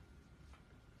right.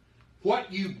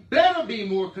 What you better be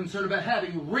more concerned about,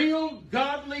 having real,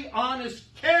 godly, honest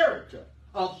character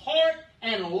of heart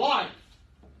and life.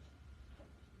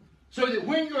 So that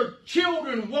when your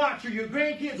children watch or your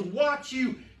grandkids watch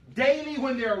you daily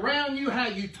when they're around you, how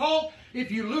you talk, if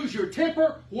you lose your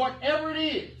temper, whatever it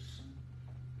is,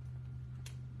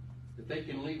 that they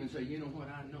can leave and say, you know what,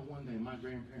 I know one thing, my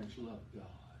grandparents love God,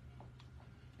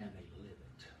 and they live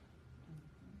it.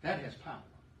 That has power.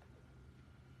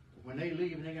 But when they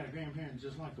leave and they got a grandparent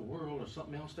just like the world or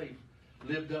something else they've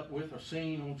lived up with or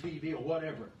seen on TV or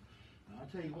whatever, I'll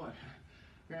tell you what,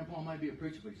 Grandpa might be a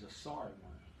preacher, but he's a sorry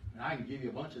one. And I can give you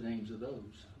a bunch of names of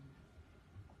those.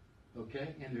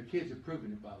 Okay? And their kids have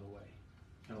proven it, by the way,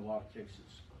 in a lot of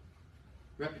cases.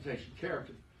 Reputation,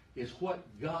 character, is what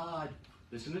God,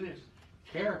 listen to this,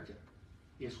 character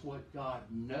is what God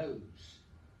knows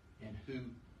and who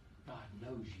God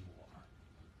knows you are.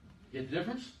 Get the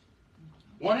difference?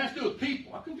 One has to do with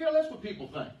people. I can care less what people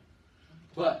think.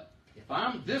 But if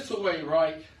I'm this way,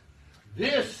 right,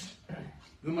 this,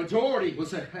 the majority will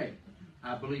say, hey,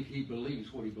 I believe he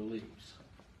believes what he believes.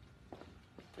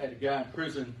 I had a guy in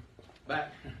prison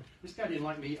back. This guy didn't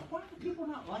like me. Why do people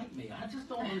not like me? I just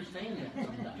don't understand that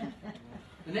sometimes.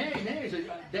 And then he said,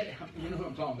 you know who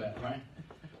I'm talking about, right?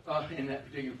 In that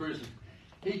particular prison,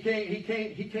 he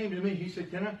came to me. He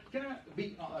said, "Can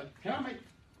I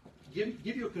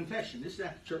give you a confession? This is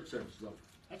after church service is over."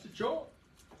 I said, "Sure."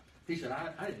 He said,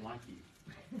 "I didn't like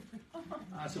you."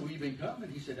 I said, "Well, you've been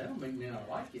coming." He said, "That don't make me not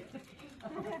like you.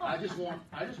 I just want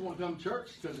to come to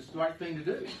church because it's the right thing to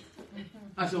do."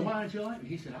 I said, "Why didn't you like me?"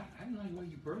 He said, I didn't like the way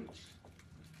you preached.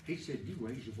 He said, "You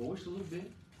raise your voice a little bit,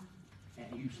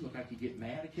 and you look like you get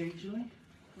mad occasionally.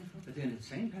 But then at the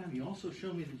same time, you also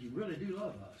show me that you really do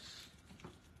love us."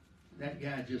 That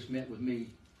guy just met with me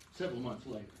several months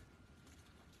later.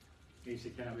 He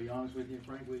said, "Can I be honest with you and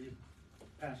frank with you,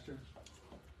 Pastor?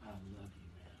 I love you now.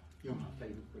 You're my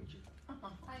favorite preacher."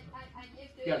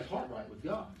 He got his heart right with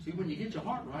God. See, when you get your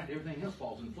heart right, everything else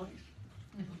falls into place.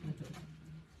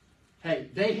 Hey,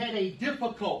 they had a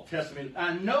difficult testimony.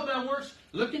 I know that works.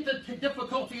 Look at the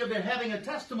difficulty of their having a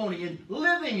testimony and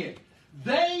living it.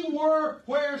 They were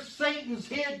where Satan's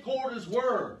headquarters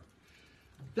were.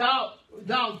 Thou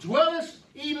dwellest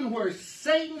even where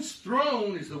Satan's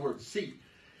throne is the word seat.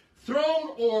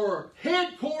 Throne or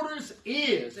headquarters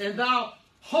is, and thou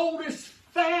holdest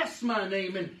fast my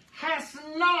name and hast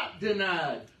not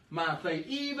denied my faith.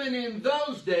 Even in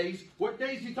those days, what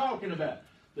days is he talking about?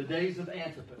 The days of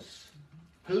Antipas.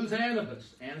 Who's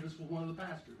Antipas? Antipas was one of the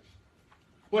pastors.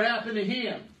 What happened to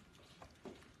him?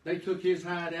 They took his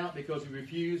hide out because he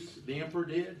refused, the emperor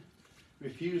did,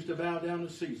 refused to bow down to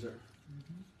Caesar.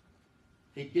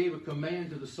 He gave a command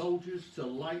to the soldiers to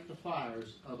light the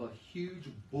fires of a huge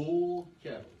bull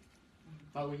kettle.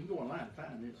 By the way, you can go online and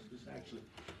find this.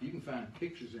 You can find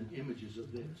pictures and images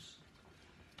of this.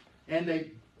 And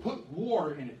they put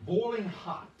water in it, boiling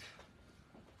hot.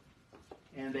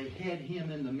 And they had him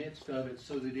in the midst of it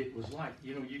so that it was like,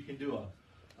 you can do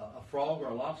a frog or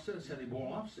a lobster. That's how they boil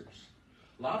lobsters.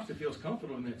 Lobster feels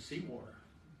comfortable in that seawater.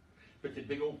 Put the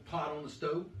big old pot on the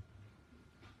stove.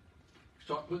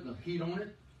 Start putting the heat on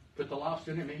it. Put the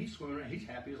lobster in there. Man, he's swimming around. He's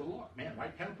happy as a lark. Man,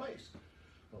 right kind of place.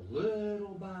 But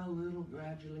little by little,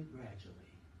 gradually,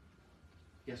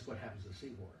 guess what happens to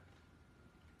seawater?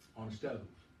 On a stove,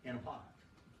 in a pot.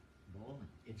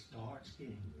 It starts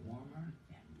getting warmer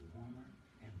and warmer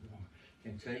and warmer.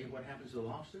 Can I tell you what happens to the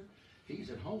lobster? He's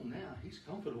at home now. He's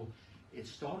comfortable. It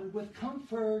started with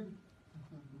comfort.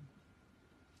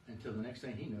 Until the next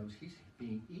thing he knows, he's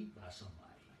being eaten by somebody.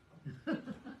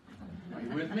 Are you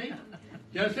with me?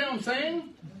 You understand what I'm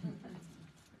saying?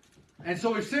 And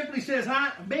so it simply says,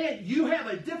 man, you have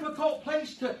a difficult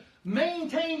place to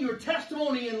maintain your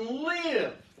testimony and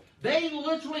live. They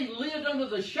literally lived under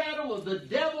the shadow of the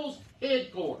devil's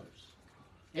headquarters.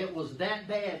 It was that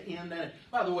bad in that.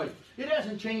 By the way, it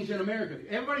hasn't changed in America.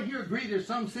 Everybody here agree there's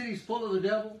some cities full of the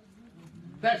devil?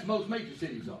 That's most major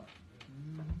cities are.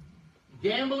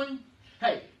 Gambling.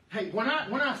 Hey, when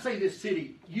I say this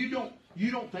city, you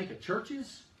don't think of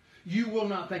churches. You will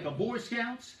not think of Boy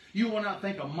Scouts. You will not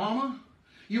think of mama.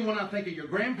 You will not think of your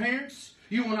grandparents.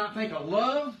 You will not think of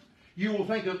love. You will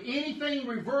think of anything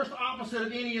reverse opposite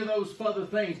of any of those other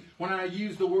things when I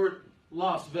use the word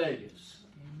Las Vegas.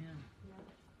 Amen.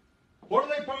 What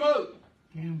do they promote?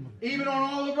 Gambling. Even on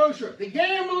all the brochures. The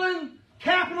gambling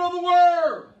capital of the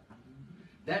world.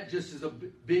 That just is a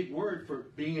big word for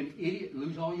being an idiot,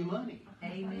 lose all your money.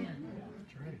 Amen.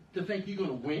 That's right. To think you're going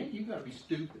to win, you got to be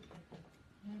stupid.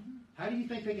 How do you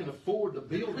think they can afford the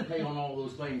bill to pay on all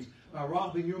those things? By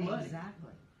robbing your money.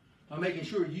 Exactly. By making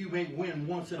sure you may win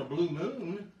once in a blue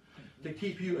moon to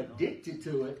keep you addicted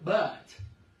to it, but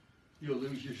you'll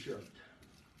lose your shirt.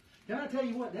 Can I tell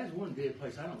you what? That's one dead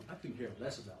place I couldn't care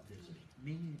less about this.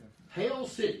 Me neither. Hell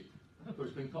City, that's what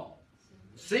it's been called.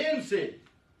 Sin City.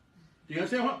 Do you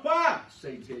understand what? Why?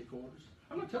 Satan's headquarters.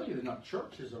 I'm not telling you there's not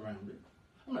churches around it.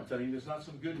 I'm not telling you there's not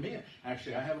some good men.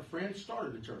 Actually, I have a friend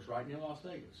started a church right near Las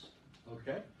Vegas.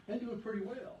 Okay? And doing pretty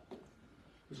well.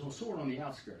 It's sort of on the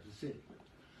outskirts of the city.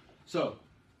 So,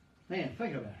 man,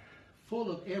 think about it.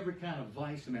 Full of every kind of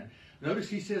vice and man. Notice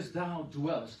he says, thou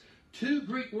dwellest. 2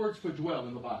 Greek words for dwell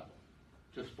in the Bible.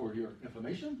 Just for your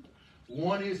information.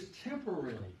 One is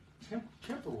temporary,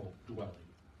 temporal dwelling.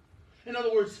 In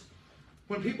other words,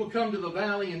 when people come to the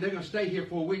valley and they're going to stay here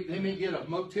for a week, they may get a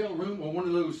motel room or one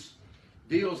of those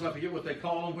deals, I forget what they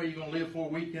call them, where you're going to live for a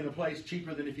week in a place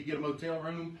cheaper than if you get a motel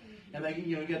room. And they,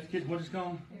 you get the kids, what is it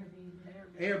called?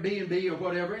 Airbnb or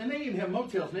whatever. And they even have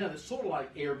motels now that's sort of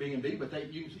like Airbnb,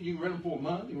 but you can rent them for a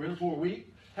month, you can rent them for a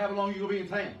week. How long are you going to be in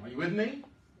town? Are you with me?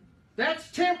 That's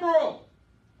temporal.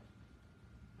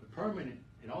 But permanent,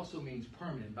 it also means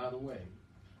permanent. By the way,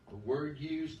 the word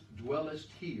used, dwellest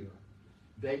here,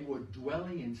 they were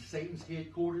dwelling in Satan's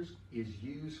headquarters, is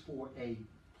used for a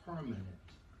permanent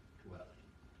dwelling.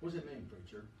 What does it mean,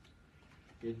 preacher?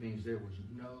 It means there was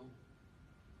no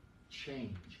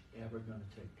change ever going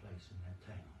to take place in that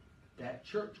town. That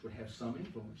church would have some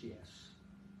influence, yes,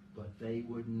 but they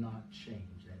would not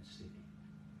change that city.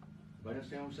 Everybody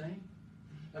understand what I'm saying?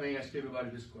 Let me ask everybody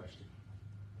this question.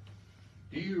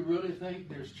 Do you really think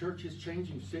there's churches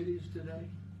changing cities today?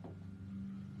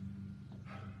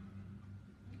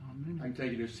 I can tell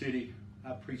you there's a city,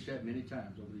 I've preached that many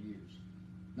times over the years,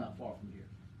 not far from here.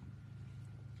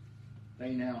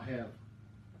 They now have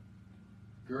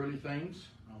girly things,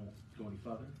 I won't go any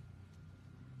further,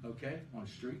 okay, on the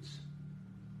streets,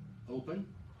 open.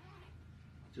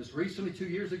 Just recently, 2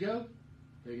 years ago,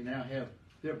 they now have,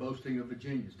 they're boasting of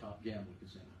Virginia's top gambling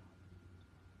casino.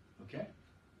 Okay?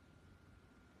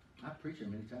 I've preached there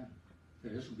many times.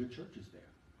 There's some good churches there.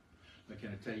 But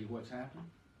can I tell you what's happened?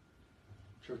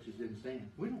 Churches didn't stand.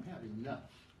 We don't have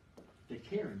enough to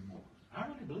care anymore. I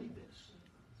really believe this.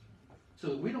 So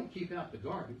that we don't keep out the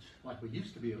garbage like we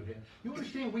used to be able to have. You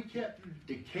understand we kept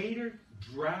Decatur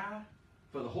dry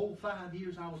for the whole 5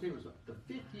 years I was there. It was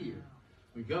the 5th year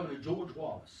when Governor George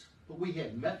Wallace. But we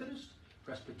had Methodists,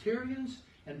 Presbyterians,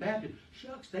 and Baptists.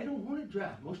 Shucks, they don't want it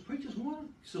dry. Most preachers want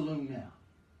a saloon now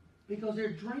because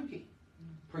they're drinking.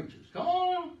 Preachers, come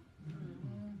on!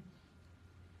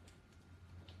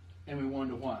 And we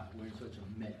wonder why we're in such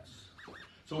a mess.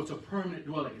 So it's a permanent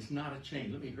dwelling. It's not a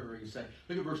change. Let me hurry and say.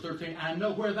 Look at verse 13. I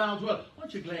know where thou dwellest.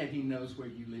 Aren't you glad he knows where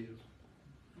you live?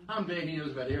 I'm glad he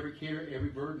knows about every care, every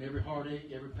burden, every heartache,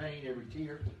 every pain, every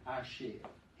tear I shed.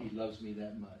 He loves me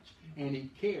that much. And he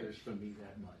cares for me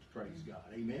that much. Praise God.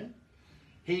 Amen?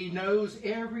 He knows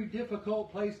every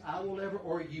difficult place I will ever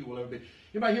or you will ever be.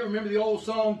 Anybody here remember the old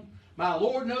song, My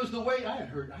Lord Knows the Way? I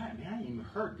hadn't even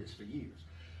heard this for years.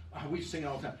 We sing it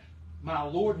all the time. My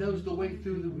Lord knows the way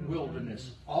through the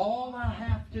wilderness. All I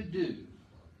have to do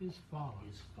is follow.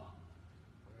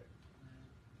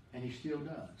 And he still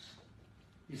does.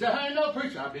 He said, I know,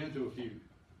 preacher. I've been through a few.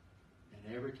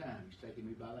 And every time he's taking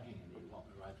me by the hand, he walked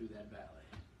me right through that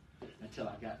valley until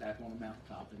I got back on the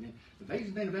mountaintop. And then the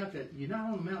amazing thing about that, you're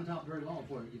not on the mountaintop very long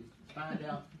before you find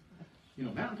out,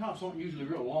 mountaintops aren't usually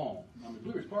real long. I mean,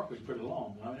 Blue Ridge Parkway is pretty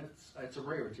long. I mean, that's a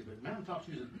rarity. But mountaintops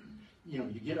usually,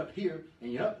 you get up here,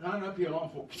 and you're not up here long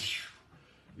before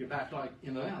you're back like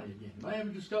in the valley again. Have I ever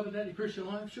discovered that in Christian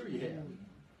life? Sure you have.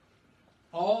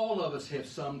 All of us have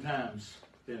sometimes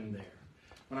been there.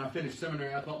 When I finished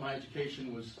seminary, I thought my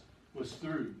education was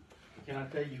through. But can I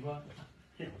tell you what?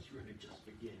 It was really just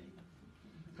beginning.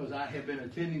 Because I have been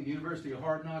attending the University of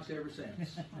Hard Knocks ever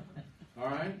since. All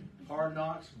right? Hard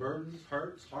knocks, burdens,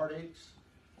 hurts, heartaches.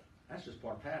 That's just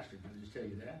part of pastoring. I'll just tell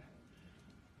you that.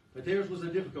 But theirs was a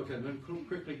difficult time. Let me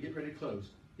quickly get ready to close.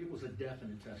 It was a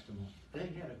definite testimony. They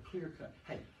had a clear cut.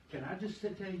 Hey, can I just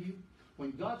tell you,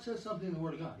 when God says something in the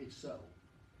Word of God, it's so.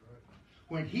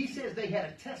 When he says they had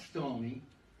a testimony,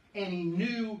 and he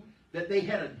knew that they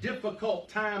had a difficult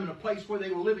time in a place where they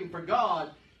were living for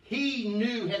God, he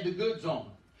knew had the goods on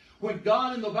them. When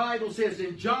God in the Bible says,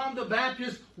 and John the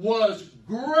Baptist was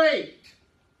great,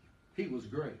 he was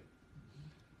great.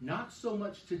 Not so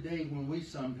much today when we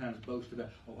sometimes boast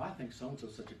about, oh, I think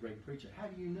so-and-so's such a great preacher. How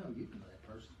do you know? You know that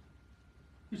person.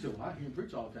 You say, well, I hear him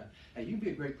preach all the time. Hey, you can be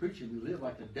a great preacher and you live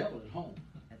like the devil at home.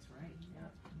 That's right.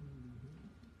 Yep.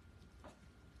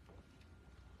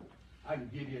 I can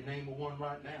give you a name of one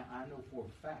right now. I know for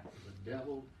a fact there's a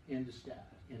devil in disguise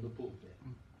in the pulpit.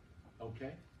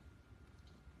 Okay?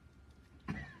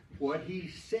 What he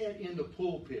said in the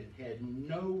pulpit had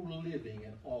no living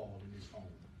at all in his home.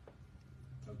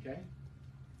 Okay?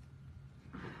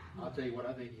 I'll tell you what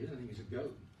I think he is. I think he's a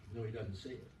goat. No, he doesn't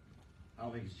say it. I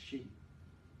don't think he's a sheep.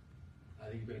 I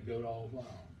think he's been a goat all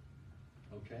along.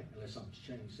 Okay? Unless something's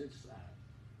changed since I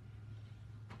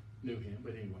knew him.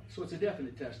 But anyway. So it's a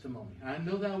definite testimony. I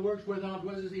know thou works where thou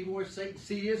dwellest, even where Satan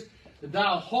seest, that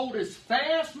thou holdest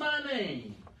fast my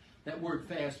name. That word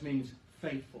fast means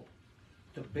faithful.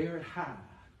 To bear it high.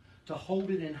 To hold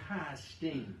it in high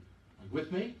esteem. Are you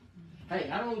with me? Hey,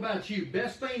 I don't know about you.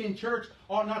 Best thing in church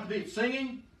ought not to be its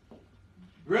singing.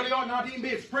 Really ought not to even be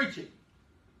its preaching.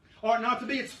 Ought not to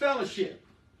be its fellowship.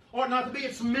 Ought not to be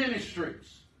its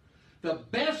ministries. The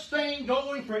best thing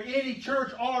going for any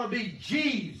church ought to be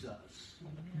Jesus.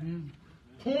 Amen.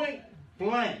 Point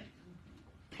blank.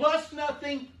 Plus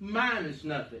nothing, minus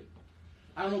nothing.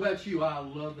 I don't know about you. I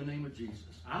love the name of Jesus.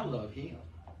 I love Him.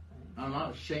 I'm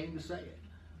not ashamed to say it.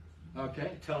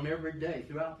 Okay? Tell Him every day,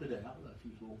 throughout the day, I love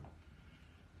You, Lord.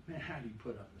 Man, how do You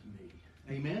put up with me?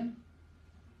 Amen?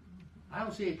 I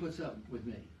don't see He puts up with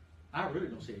me. I really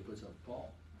don't see He puts up with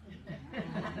Paul.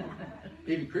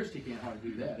 Even Christy can't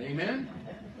hardly do that. Amen?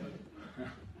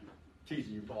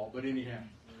 Teasing you, Paul. But anyhow.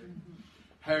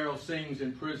 Harold sings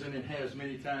in prison and has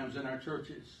many times in our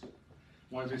churches.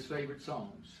 One of his favorite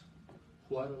songs.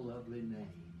 What a lovely name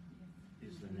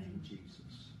is the name Jesus.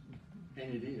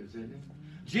 And it is, isn't it?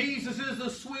 Jesus is the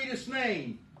sweetest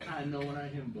name I know in our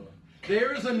hymn book.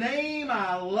 There is a name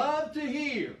I love to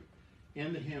hear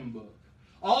in the hymn book.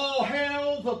 All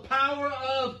hail the power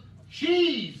of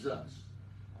Jesus'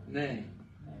 name.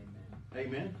 Amen.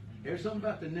 Amen. There's something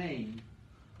about the name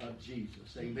of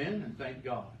Jesus. Amen. And thank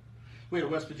God. We had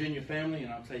a West Virginia family,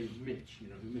 and I'll tell you, Mitch. You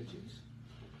know who Mitch is.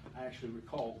 I actually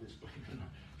recall this, believe it or not.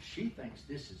 She thinks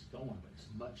this is going, but it's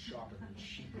much sharper than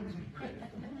she gives me credit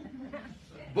for.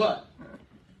 But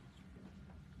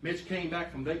Mitch came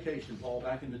back from vacation, Paul,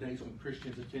 back in the days when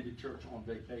Christians attended church on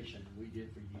vacation, and we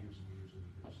did for years and years and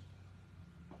years.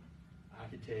 I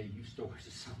could tell you stories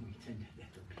of some we attended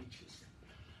at the beaches.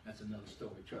 That's another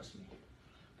story, trust me.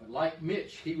 But like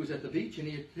Mitch, he was at the beach and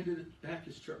he attended a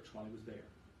Baptist church while he was there.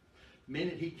 The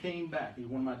minute he came back, he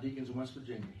was one of my deacons in West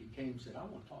Virginia. He came and said, I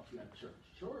want to talk to you at church.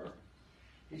 Sure.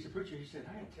 He said, preacher, he said,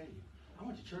 I got to tell you, I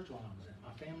went to church while I was there.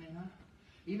 My family and I,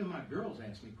 even my girls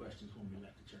asked me questions when we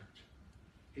left the church.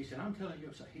 He said, I'm telling you,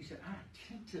 he said, I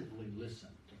attentively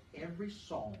listened to every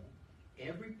song,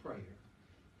 every prayer,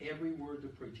 every word the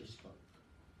preacher spoke.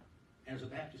 And as a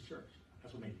Baptist church,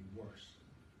 that's what made it worse.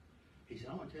 He said,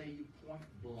 I want to tell you point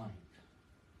blank,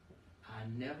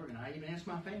 and I even asked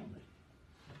my family,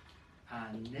 I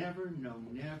never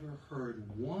heard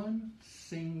one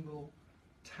single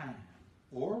time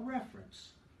or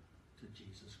reference to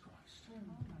Jesus Christ.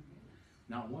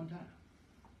 Not one time.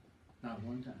 Not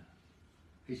one time.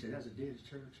 He said, as a dead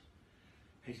church,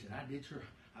 he said,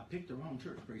 I picked the wrong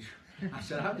church, preacher. I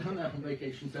said, I've done that on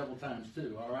vacation several times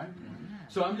too, all right?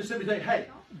 So I'm just simply saying, hey,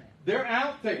 they're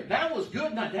out there. That was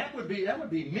good. Now, that would be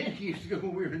many years ago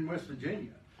when we were in West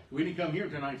Virginia. We didn't come here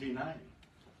until 1990.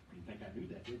 You didn't think I knew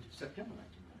that, did you? September 1990.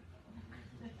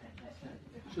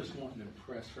 Just wanting to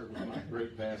impress her with my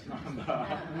great vast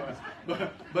knowledge.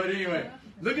 But anyway,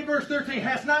 look at verse 13.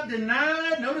 Has not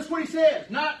denied, notice what he says,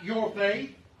 not your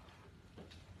faith,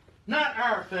 not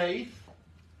our faith,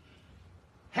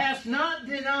 has not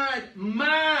denied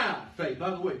my faith. By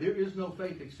the way, there is no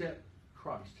faith except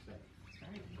Christ's faith.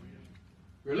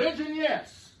 Religion,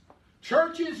 yes.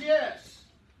 Churches, yes.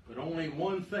 But only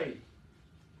one faith,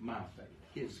 my faith,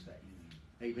 His faith.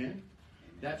 Amen?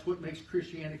 That's what makes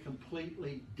Christianity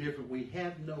completely different. We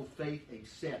have no faith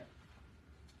except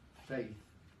faith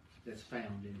that's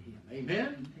found in Him.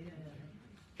 Amen?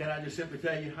 Can I just simply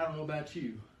tell you, I don't know about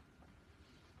you.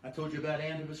 I told you about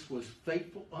Antipas was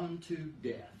faithful unto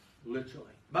death,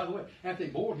 literally. By the way, after they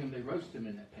boiled him, they roasted him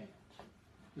in that pan.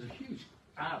 It was a huge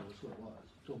idol, is what it was.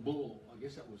 To a bull. I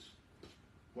guess that was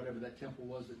whatever that temple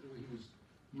was that he was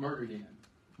martyred in.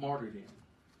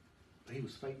 But he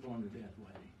was faithful unto death,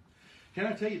 wasn't he? Can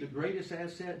I tell you the greatest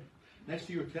asset next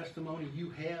to your testimony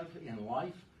you have in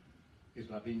life is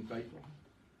by being faithful?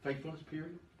 Faithfulness,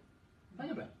 period.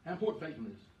 Think about it. How important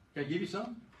faithfulness is. Can I give you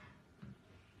something?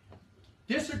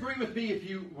 Disagree with me if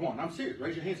you want. I'm serious.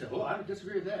 Raise your hand and say, oh, I don't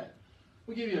disagree with that.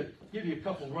 We'll give you a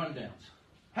couple rundowns.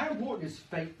 How important is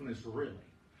faithfulness really?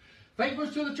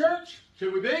 Faithfulness to the church?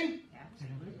 Should we be?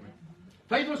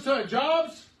 Faithfulness to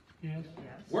jobs, Yes.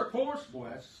 workforce. Boy,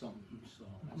 that's something.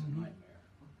 That's a nightmare.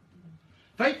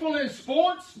 Faithfulness in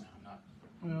sports. No,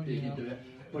 I'm not Well, big yeah. into that.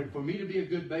 But for me to be a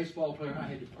good baseball player, I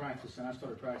had to practice, and I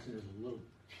started practicing as a little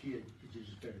kid. You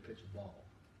just better pitch a ball.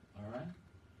 All right.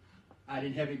 I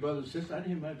didn't have any brothers and sisters. I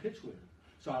didn't have anybody to pitch with.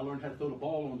 So I learned how to throw the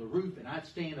ball on the roof, and I'd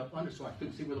stand up under so I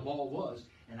couldn't see where the ball was,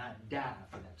 and I'd dive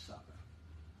for that sucker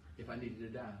if I needed to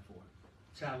dive for it.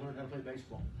 That's how I learned how to play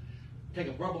baseball. Take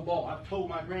a rubber ball. I've told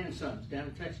my grandsons down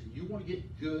in Texas, you want to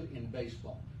get good in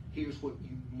baseball, here's what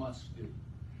you must do.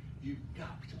 You've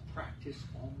got to practice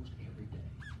almost every day.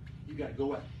 You got to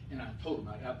go out, and I told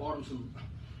them, I bought them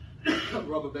some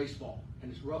rubber baseball,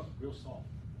 and it's rubber, real soft.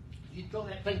 You throw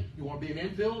that thing, you want to be an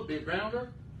infielder, be a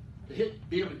grounder, to hit,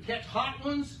 be able to catch hot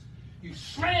ones, you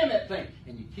slam that thing,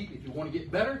 and you keep, if you want to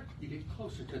get better, you get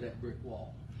closer to that brick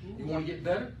wall. You want to get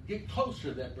better, get closer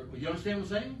to that brick wall. You understand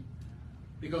what I'm saying?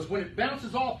 Because when it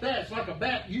bounces off that, it's like a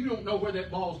bat. You don't know where that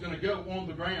ball is going to go on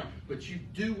the ground. But you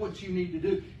do what you need to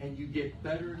do, and you get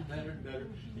better and better and better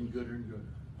and gooder and gooder.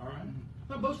 All right?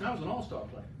 Well, Boaston, I was an all-star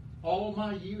player. All of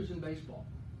my years in baseball.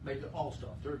 Made the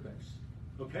all-star, third base.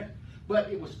 Okay?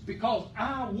 But it was because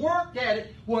I worked at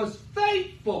it, was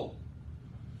faithful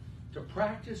to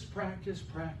practice, practice,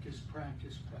 practice,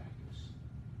 practice, practice.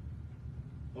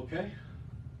 Okay?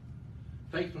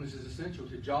 Faithfulness is essential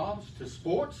to jobs, to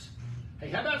sports. Hey,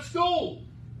 how about school?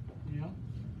 Yeah.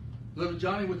 Little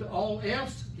Johnny with the all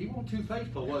F's, he wasn't too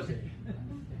faithful, was he?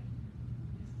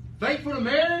 Faithful to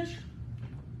marriage?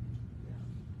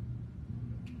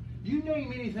 You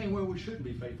name anything where we shouldn't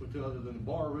be faithful to other than the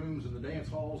bar rooms and the dance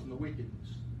halls and the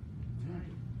wickedness.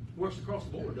 Works across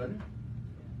the board, doesn't it?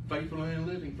 Faithful in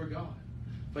living for God.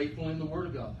 Faithful in the Word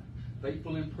of God.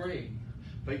 Faithful in praying.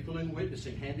 Faithful in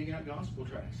witnessing, handing out gospel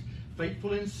tracts.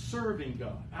 Faithful in serving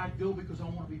God. I go because I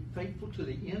want to be faithful to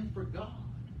the end for God.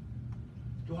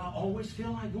 Do I always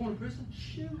feel like going to prison?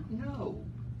 Shoot, no.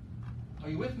 Are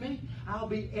you with me? I'll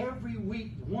be every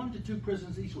week 1 to 2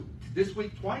 prisons each week. This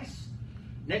week twice.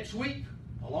 Next week,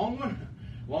 a long one,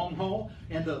 long haul.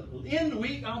 And the end of the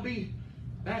week, I'll be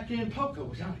back in Poco,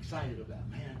 which I'm excited about,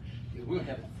 man. We're going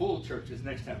to have a full church this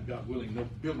next time, God willing. No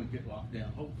building get locked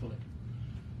down, hopefully.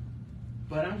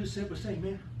 But I'm just simply saying,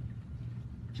 man,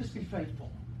 just be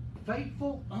faithful.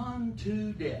 Faithful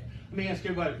unto death. Let me ask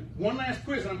everybody one last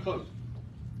quiz and I'm closing.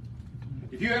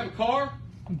 If you have a car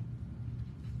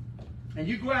and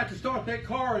you go out to start that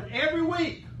car and every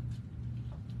week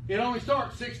it only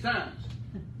starts 6 times.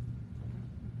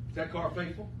 Is that car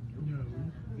faithful? No.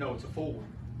 No, it's a Ford.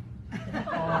 Oh,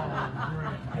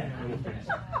 great.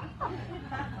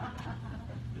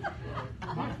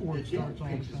 My Ford It starts all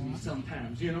the pinches me time.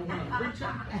 sometimes, you know, when I'm preaching.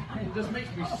 It just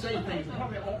makes me say things I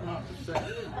probably ought not to say.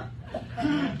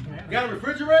 Got a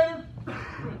refrigerator?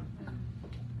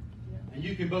 And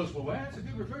you can boast, well, that's a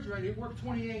good refrigerator. It worked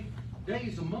 28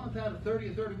 days a month out of 30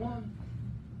 or 31.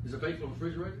 Is it a faithful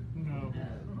refrigerator? No.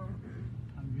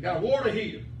 Got a water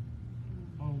heater.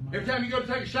 Oh, my. Every time you go to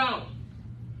take a shower,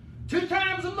 2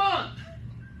 times a month,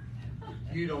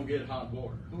 you don't get hot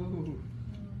water.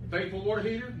 Faithful water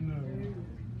heater? No.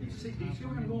 Do you see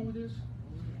where I'm going with this?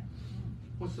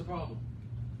 What's the problem?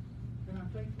 They're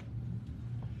not faithful.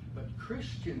 But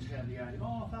Christians have the idea,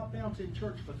 oh, if I bounce in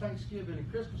church for Thanksgiving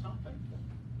and Christmas, I'm faithful.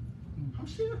 I'm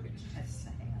serious. That's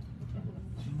sad.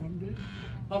 Some do.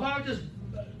 If I just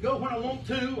go when I want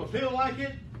to or feel like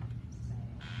it,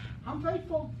 I'm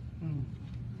faithful.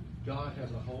 God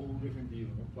has a whole different view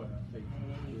of what our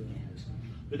faithfulness is.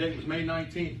 The date was May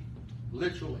 19th,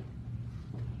 literally.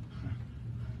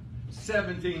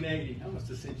 1780. I must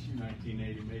have sent you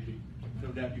 1980, maybe. No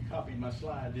doubt you copied my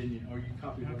slide, didn't you? Or you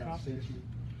copied what I sent you.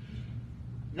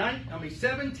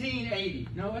 1780.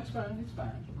 No, that's fine. It's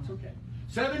fine. It's okay.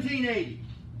 1780.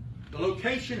 The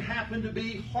location happened to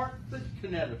be Hartford,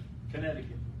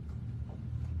 Connecticut.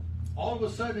 All of a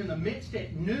sudden, in the midst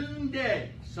at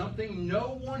noonday, something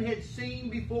no one had seen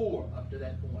before up to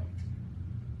that point.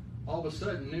 All of a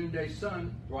sudden, noonday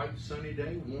sun, bright sunny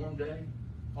day, warm day.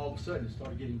 All of a sudden, it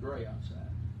started getting gray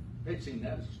outside. They'd seen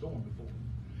that as a storm before.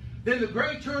 Then the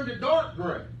gray turned to dark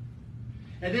gray.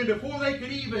 And then before they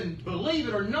could even believe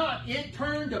it or not, it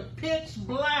turned to pitch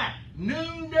black.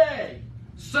 Noonday.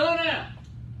 Sun out.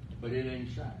 But it ain't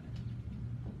shining.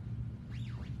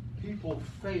 People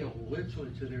fell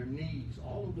literally to their knees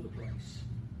all over the place.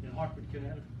 In Hartford,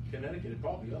 Connecticut, and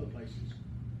probably other places.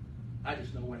 I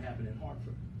just know what happened in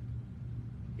Hartford.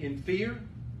 In fear,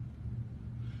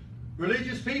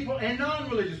 religious people and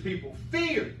non-religious people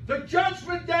fear. The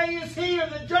judgment day is here.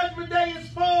 The judgment day is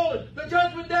fallen. The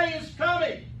judgment day is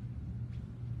coming.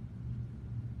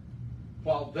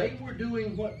 while they were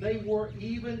doing what they were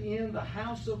even in the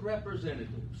House of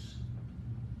Representatives,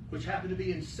 which happened to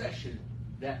be in session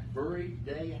that very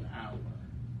day and hour,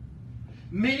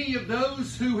 many of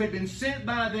those who had been sent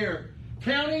by their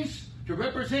counties to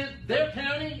represent their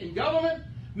county in government,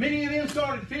 many of them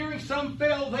started fearing. Some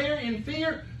fell there in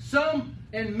fear. Some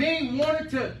and many wanted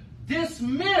to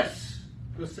dismiss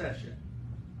the session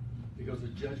because the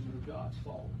judgment of God's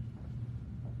fallen.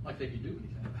 Like they could do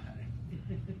anything about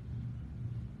it.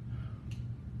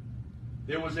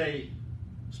 There was a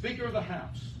Speaker of the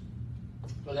House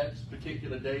for that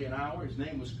particular day and hour. His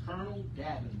name was Colonel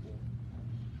Davenport.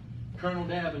 Colonel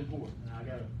Davenport. Now I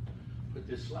got to put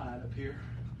this slide up here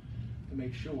to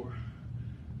make sure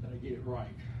that I get it right.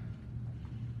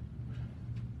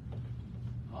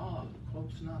 Ah, the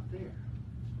quote's not there.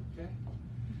 Okay.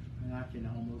 And I can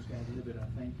almost add a little bit,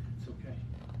 I think. It's okay.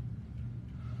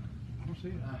 I don't see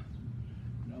it.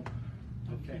 No.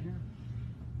 Okay.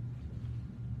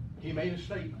 He made a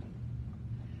statement.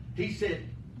 He said,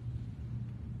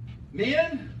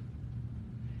 men,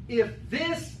 if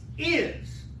this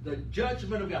is the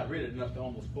judgment of God, I read it enough to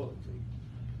almost quote it to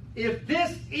you. If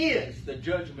this is the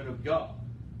judgment of God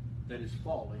that is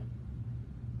falling,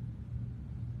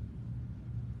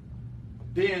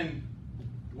 then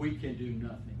we can do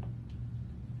nothing.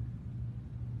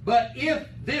 But if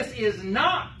this is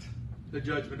not the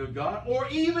judgment of God, or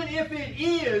even if it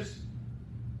is,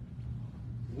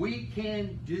 we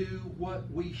can do what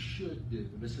we should do.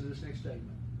 Listen to this next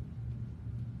statement.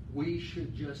 We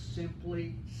should just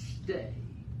simply stay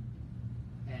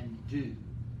and do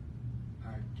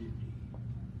our duty.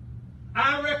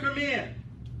 I recommend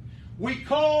we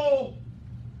call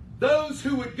those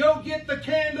who would go get the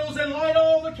candles and light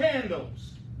all the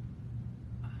candles.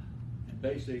 And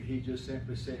basically, he just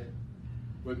simply said,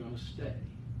 we're going to stay.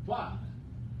 Why?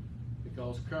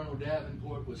 Because Colonel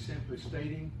Davenport was simply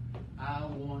stating, I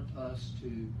want us to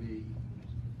be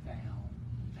found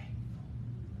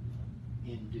faithful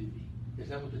in duty. Is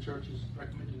that what the church is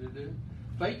recommended to do?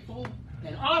 Faithful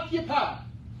and occupied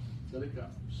till it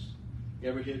comes.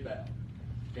 Every head bowed,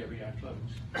 every eye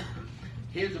closed.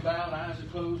 Heads are bowed, eyes are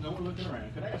closed, no one looking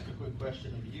around. Could I ask a quick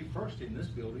question of you first in this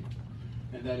building?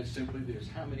 And that is simply this.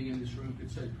 How many in this room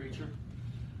could say, preacher,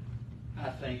 I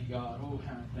thank God, oh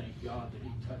how I thank God that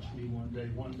He touched me one day.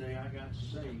 One day I got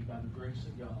saved by the grace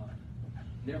of God.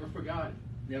 Never forgot it.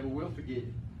 Never will forget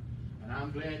it. And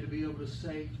I'm glad to be able to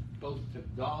say both to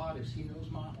God as He knows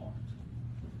my heart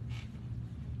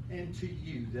and to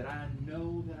you that I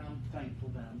know that I'm thankful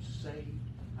that I'm saved.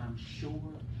 I'm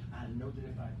sure. I know that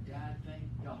if I died,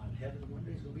 thank God, heaven one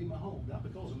day is going to be my home. Not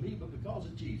because of me, but because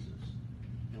of Jesus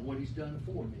and what He's done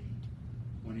for me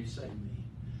when He saved me.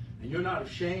 And you're not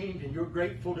ashamed and you're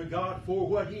grateful to God for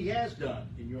what He has done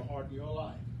in your heart and your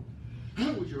life.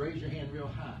 Would you raise your hand real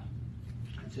high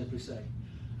and simply say,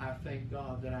 I thank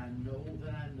God that I know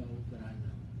that I know that I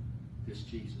know this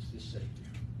Jesus, this Savior.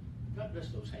 God bless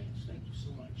those hands. Thank you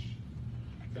so much.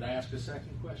 Could I ask a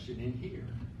second question in here?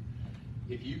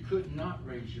 If you could not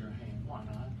raise your hand, why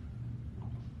not?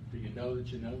 Do you know that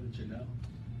you know that you know?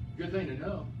 Good thing to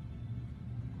know.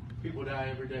 People die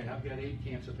every day. I've got 8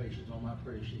 cancer patients on my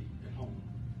prayer sheet at home.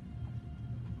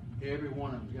 Every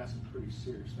one of them's got some pretty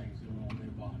serious things going on in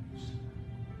their bodies.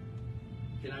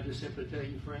 Can I just simply tell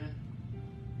you, friend,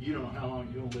 you don't know how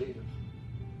long you'll live.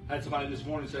 I had somebody this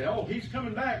morning say, oh, he's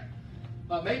coming back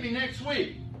maybe next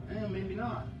week. Well, maybe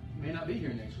not. He may not be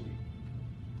here next week.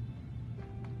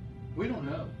 We don't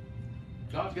know.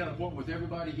 God's got an appointment with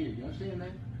everybody here. You understand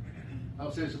that? I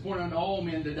would say it's appointed unto all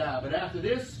men to die. But after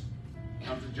this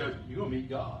comes the judgment. You're going to meet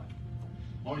God.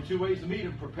 Only 2 ways to meet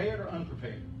Him, prepared or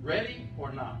unprepared. Ready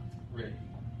or not ready.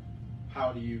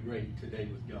 How do you rate today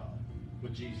with God,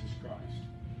 with Jesus Christ?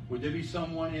 Would there be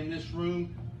someone in this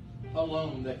room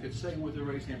alone that could say with a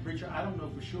raised hand, preacher, I don't know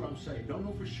for sure I'm saved. Don't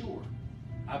know for sure.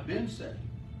 I've been saved.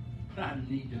 But I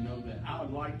need to know that. I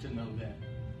would like to know that.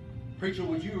 Preacher,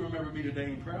 would you remember me today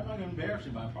in prayer? I'm not going to embarrass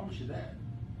you, but I promise you that.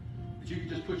 But you can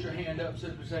just put your hand up,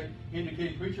 simply say,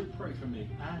 indicating, preacher, pray for me.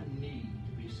 I need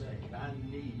to be saved. I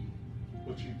need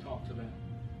what you talked about.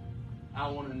 I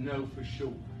want to know for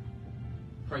sure.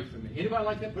 Pray for me. Anybody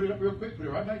like that? Put it up real quick. Put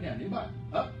it right back down. Anybody?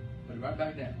 Up. Put it right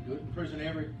back down. Do it in prison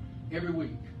every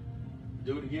week.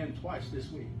 Do it again twice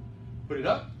this week. Put it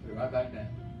up. Put it right back down.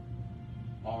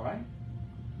 All right?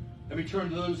 Let me turn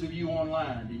to those of you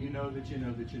online. Do you know that you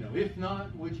know that you know? If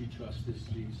not, would you trust this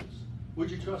Jesus?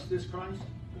 Would you trust this Christ?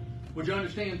 Would you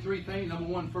understand 3 things?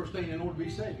 Number 1, first thing, in order to be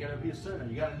saved, you got to be a sinner.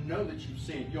 You got to know that you've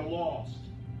sinned. You're lost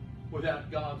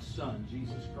without God's Son,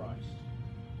 Jesus Christ.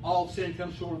 All sin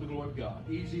comes short of the glory of God.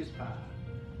 Easy as pie.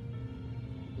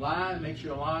 Lie makes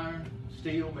you a liar.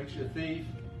 Steal makes you a thief.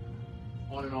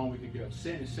 On and on we could go.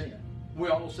 Sin is sin. We're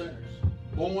all sinners.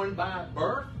 Born by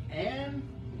birth and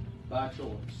by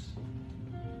choice.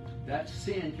 That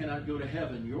sin cannot go to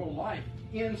heaven. Your life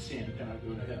in sin cannot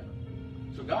go to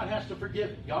heaven. So God has to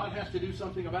forgive it. God has to do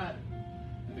something about it.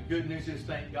 And the good news is,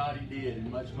 thank God He did,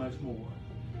 and much, much more.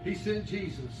 He sent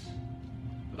Jesus.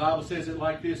 The Bible says it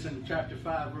like this in chapter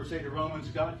 5, verse 8 of Romans.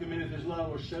 God commended His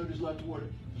love, or showed His love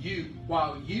toward you.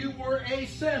 While you were a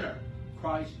sinner,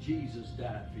 Christ Jesus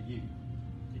died for you.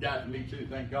 He died for me too,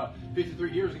 thank God.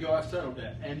 53 years ago I settled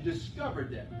that and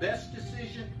discovered that. Best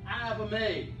decision I ever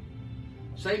made.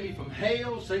 Save me from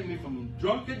hell, save me from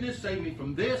drunkenness, save me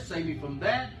from this, save me from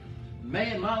that.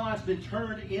 Man, my life's been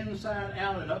turned inside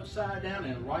out and upside down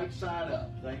and right side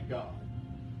up, thank God,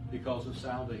 because of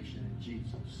salvation in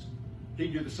Jesus. He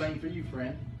can do the same for you,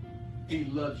 friend. He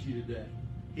loves you today.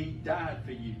 He died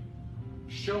for you,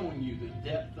 showing you the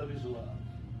depth of His love.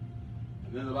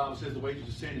 And then the Bible says the wages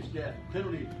of sin is death. The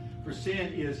penalty for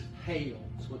sin is hell.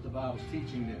 That's what the Bible's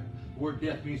teaching there. The word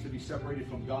death means to be separated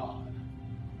from God.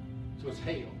 So it's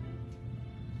hell.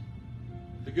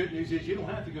 The good news is you don't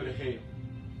have to go to hell.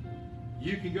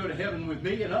 You can go to heaven with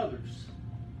me and others.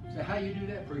 Say, how you do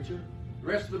that, preacher? The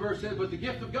rest of the verse says, but the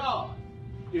gift of God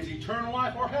is eternal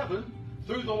life or heaven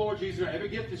through the Lord Jesus. Every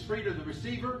gift is free to the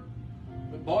receiver,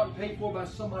 but bought and paid for by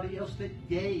somebody else that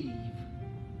gave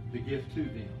the gift to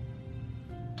them.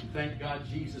 And thank God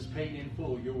Jesus paid in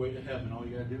full your way to heaven. All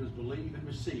you got to do is believe and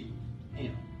receive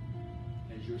Him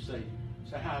as your Savior.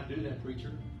 So how do that,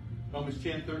 preacher? Romans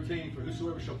 10:13, for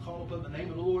whosoever shall call upon the name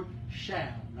of the Lord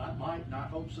shall, not might, not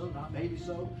hope so, not maybe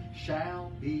so,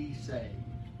 shall be saved.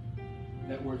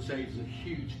 That word saved is a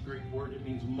huge Greek word. It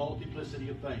means multiplicity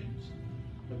of things.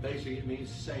 But basically it means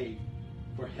saved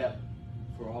for heaven,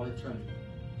 for all eternity.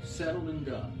 Settled and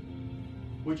done.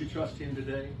 Would you trust Him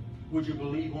today? Would you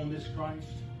believe on this Christ?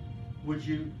 Would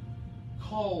you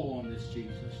call on this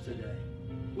Jesus today?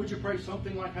 Would you pray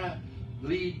something like I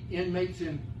lead inmates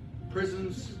in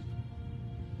prisons?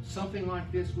 Something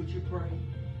like this, would you pray?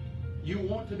 You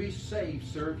want to be saved,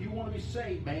 sir. If you want to be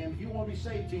saved, man, if you want to be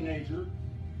saved, teenager,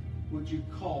 would you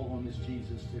call on this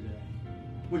Jesus today?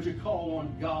 Would you call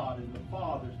on God and the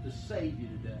Father to save you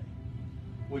today?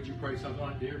 Would you pray something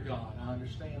like, dear God, I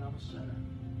understand I'm a sinner.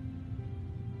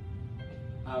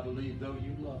 I believe though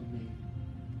you love me,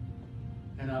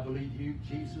 and I believe you,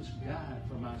 Jesus, died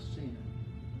for my sin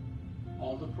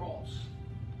on the cross.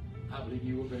 I believe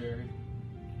you were buried.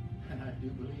 And I do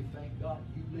believe, thank God,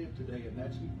 you live today, and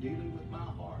that's who's dealing with my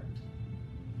heart.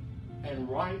 And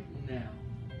right now,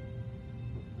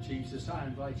 Jesus, I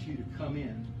invite you to come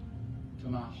in to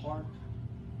my heart,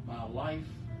 my life,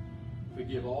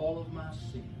 forgive all of my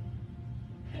sin,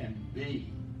 and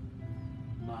be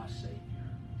my Savior.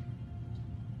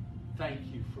 Thank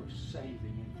you for saving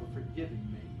and for forgiving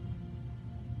me.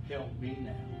 Help me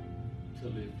now to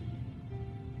live for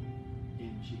you.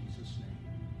 In Jesus' name.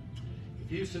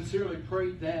 If you sincerely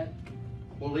prayed that,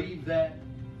 believed that,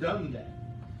 done that,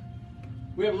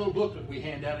 we have a little booklet we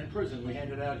hand out in prison. We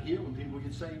hand it out here when people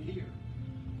get saved here.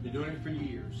 Been doing it for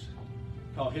years.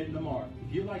 Called Hitting the Mark.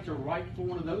 If you'd like to write for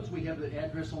one of those, we have the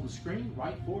address on the screen.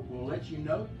 Write for it. We'll let you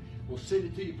know. We'll send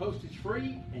it to you postage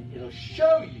free, and it'll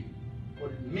show you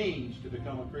what it means to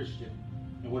become a Christian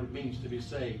and what it means to be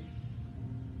saved.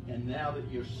 And now that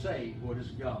you're saved, what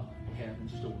does God have in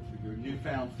store for your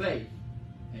newfound faith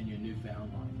and your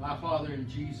newfound life? My Father, in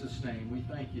Jesus' name, we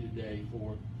thank you today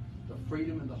for the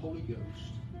freedom and the Holy Ghost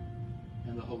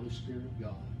and the Holy Spirit of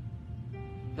God.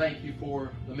 Thank you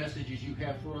for the messages you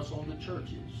have for us on the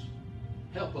churches.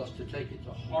 Help us to take it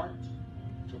to heart,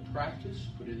 to practice,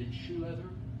 put it in shoe leather,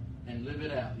 and live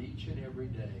it out each and every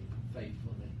day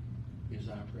faithfully, is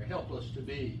our prayer. Help us to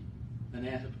be an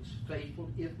Antipas, faithful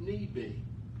if need be,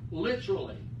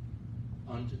 literally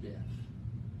unto death,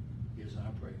 is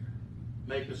our prayer.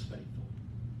 Make us faithful.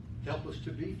 Help us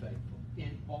to be faithful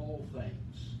in all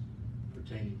things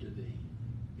pertaining to thee,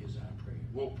 is our prayer.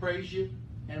 We'll praise you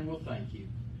and we'll thank you.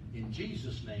 In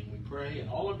Jesus' name we pray, and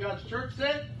all of God's church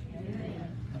said, amen.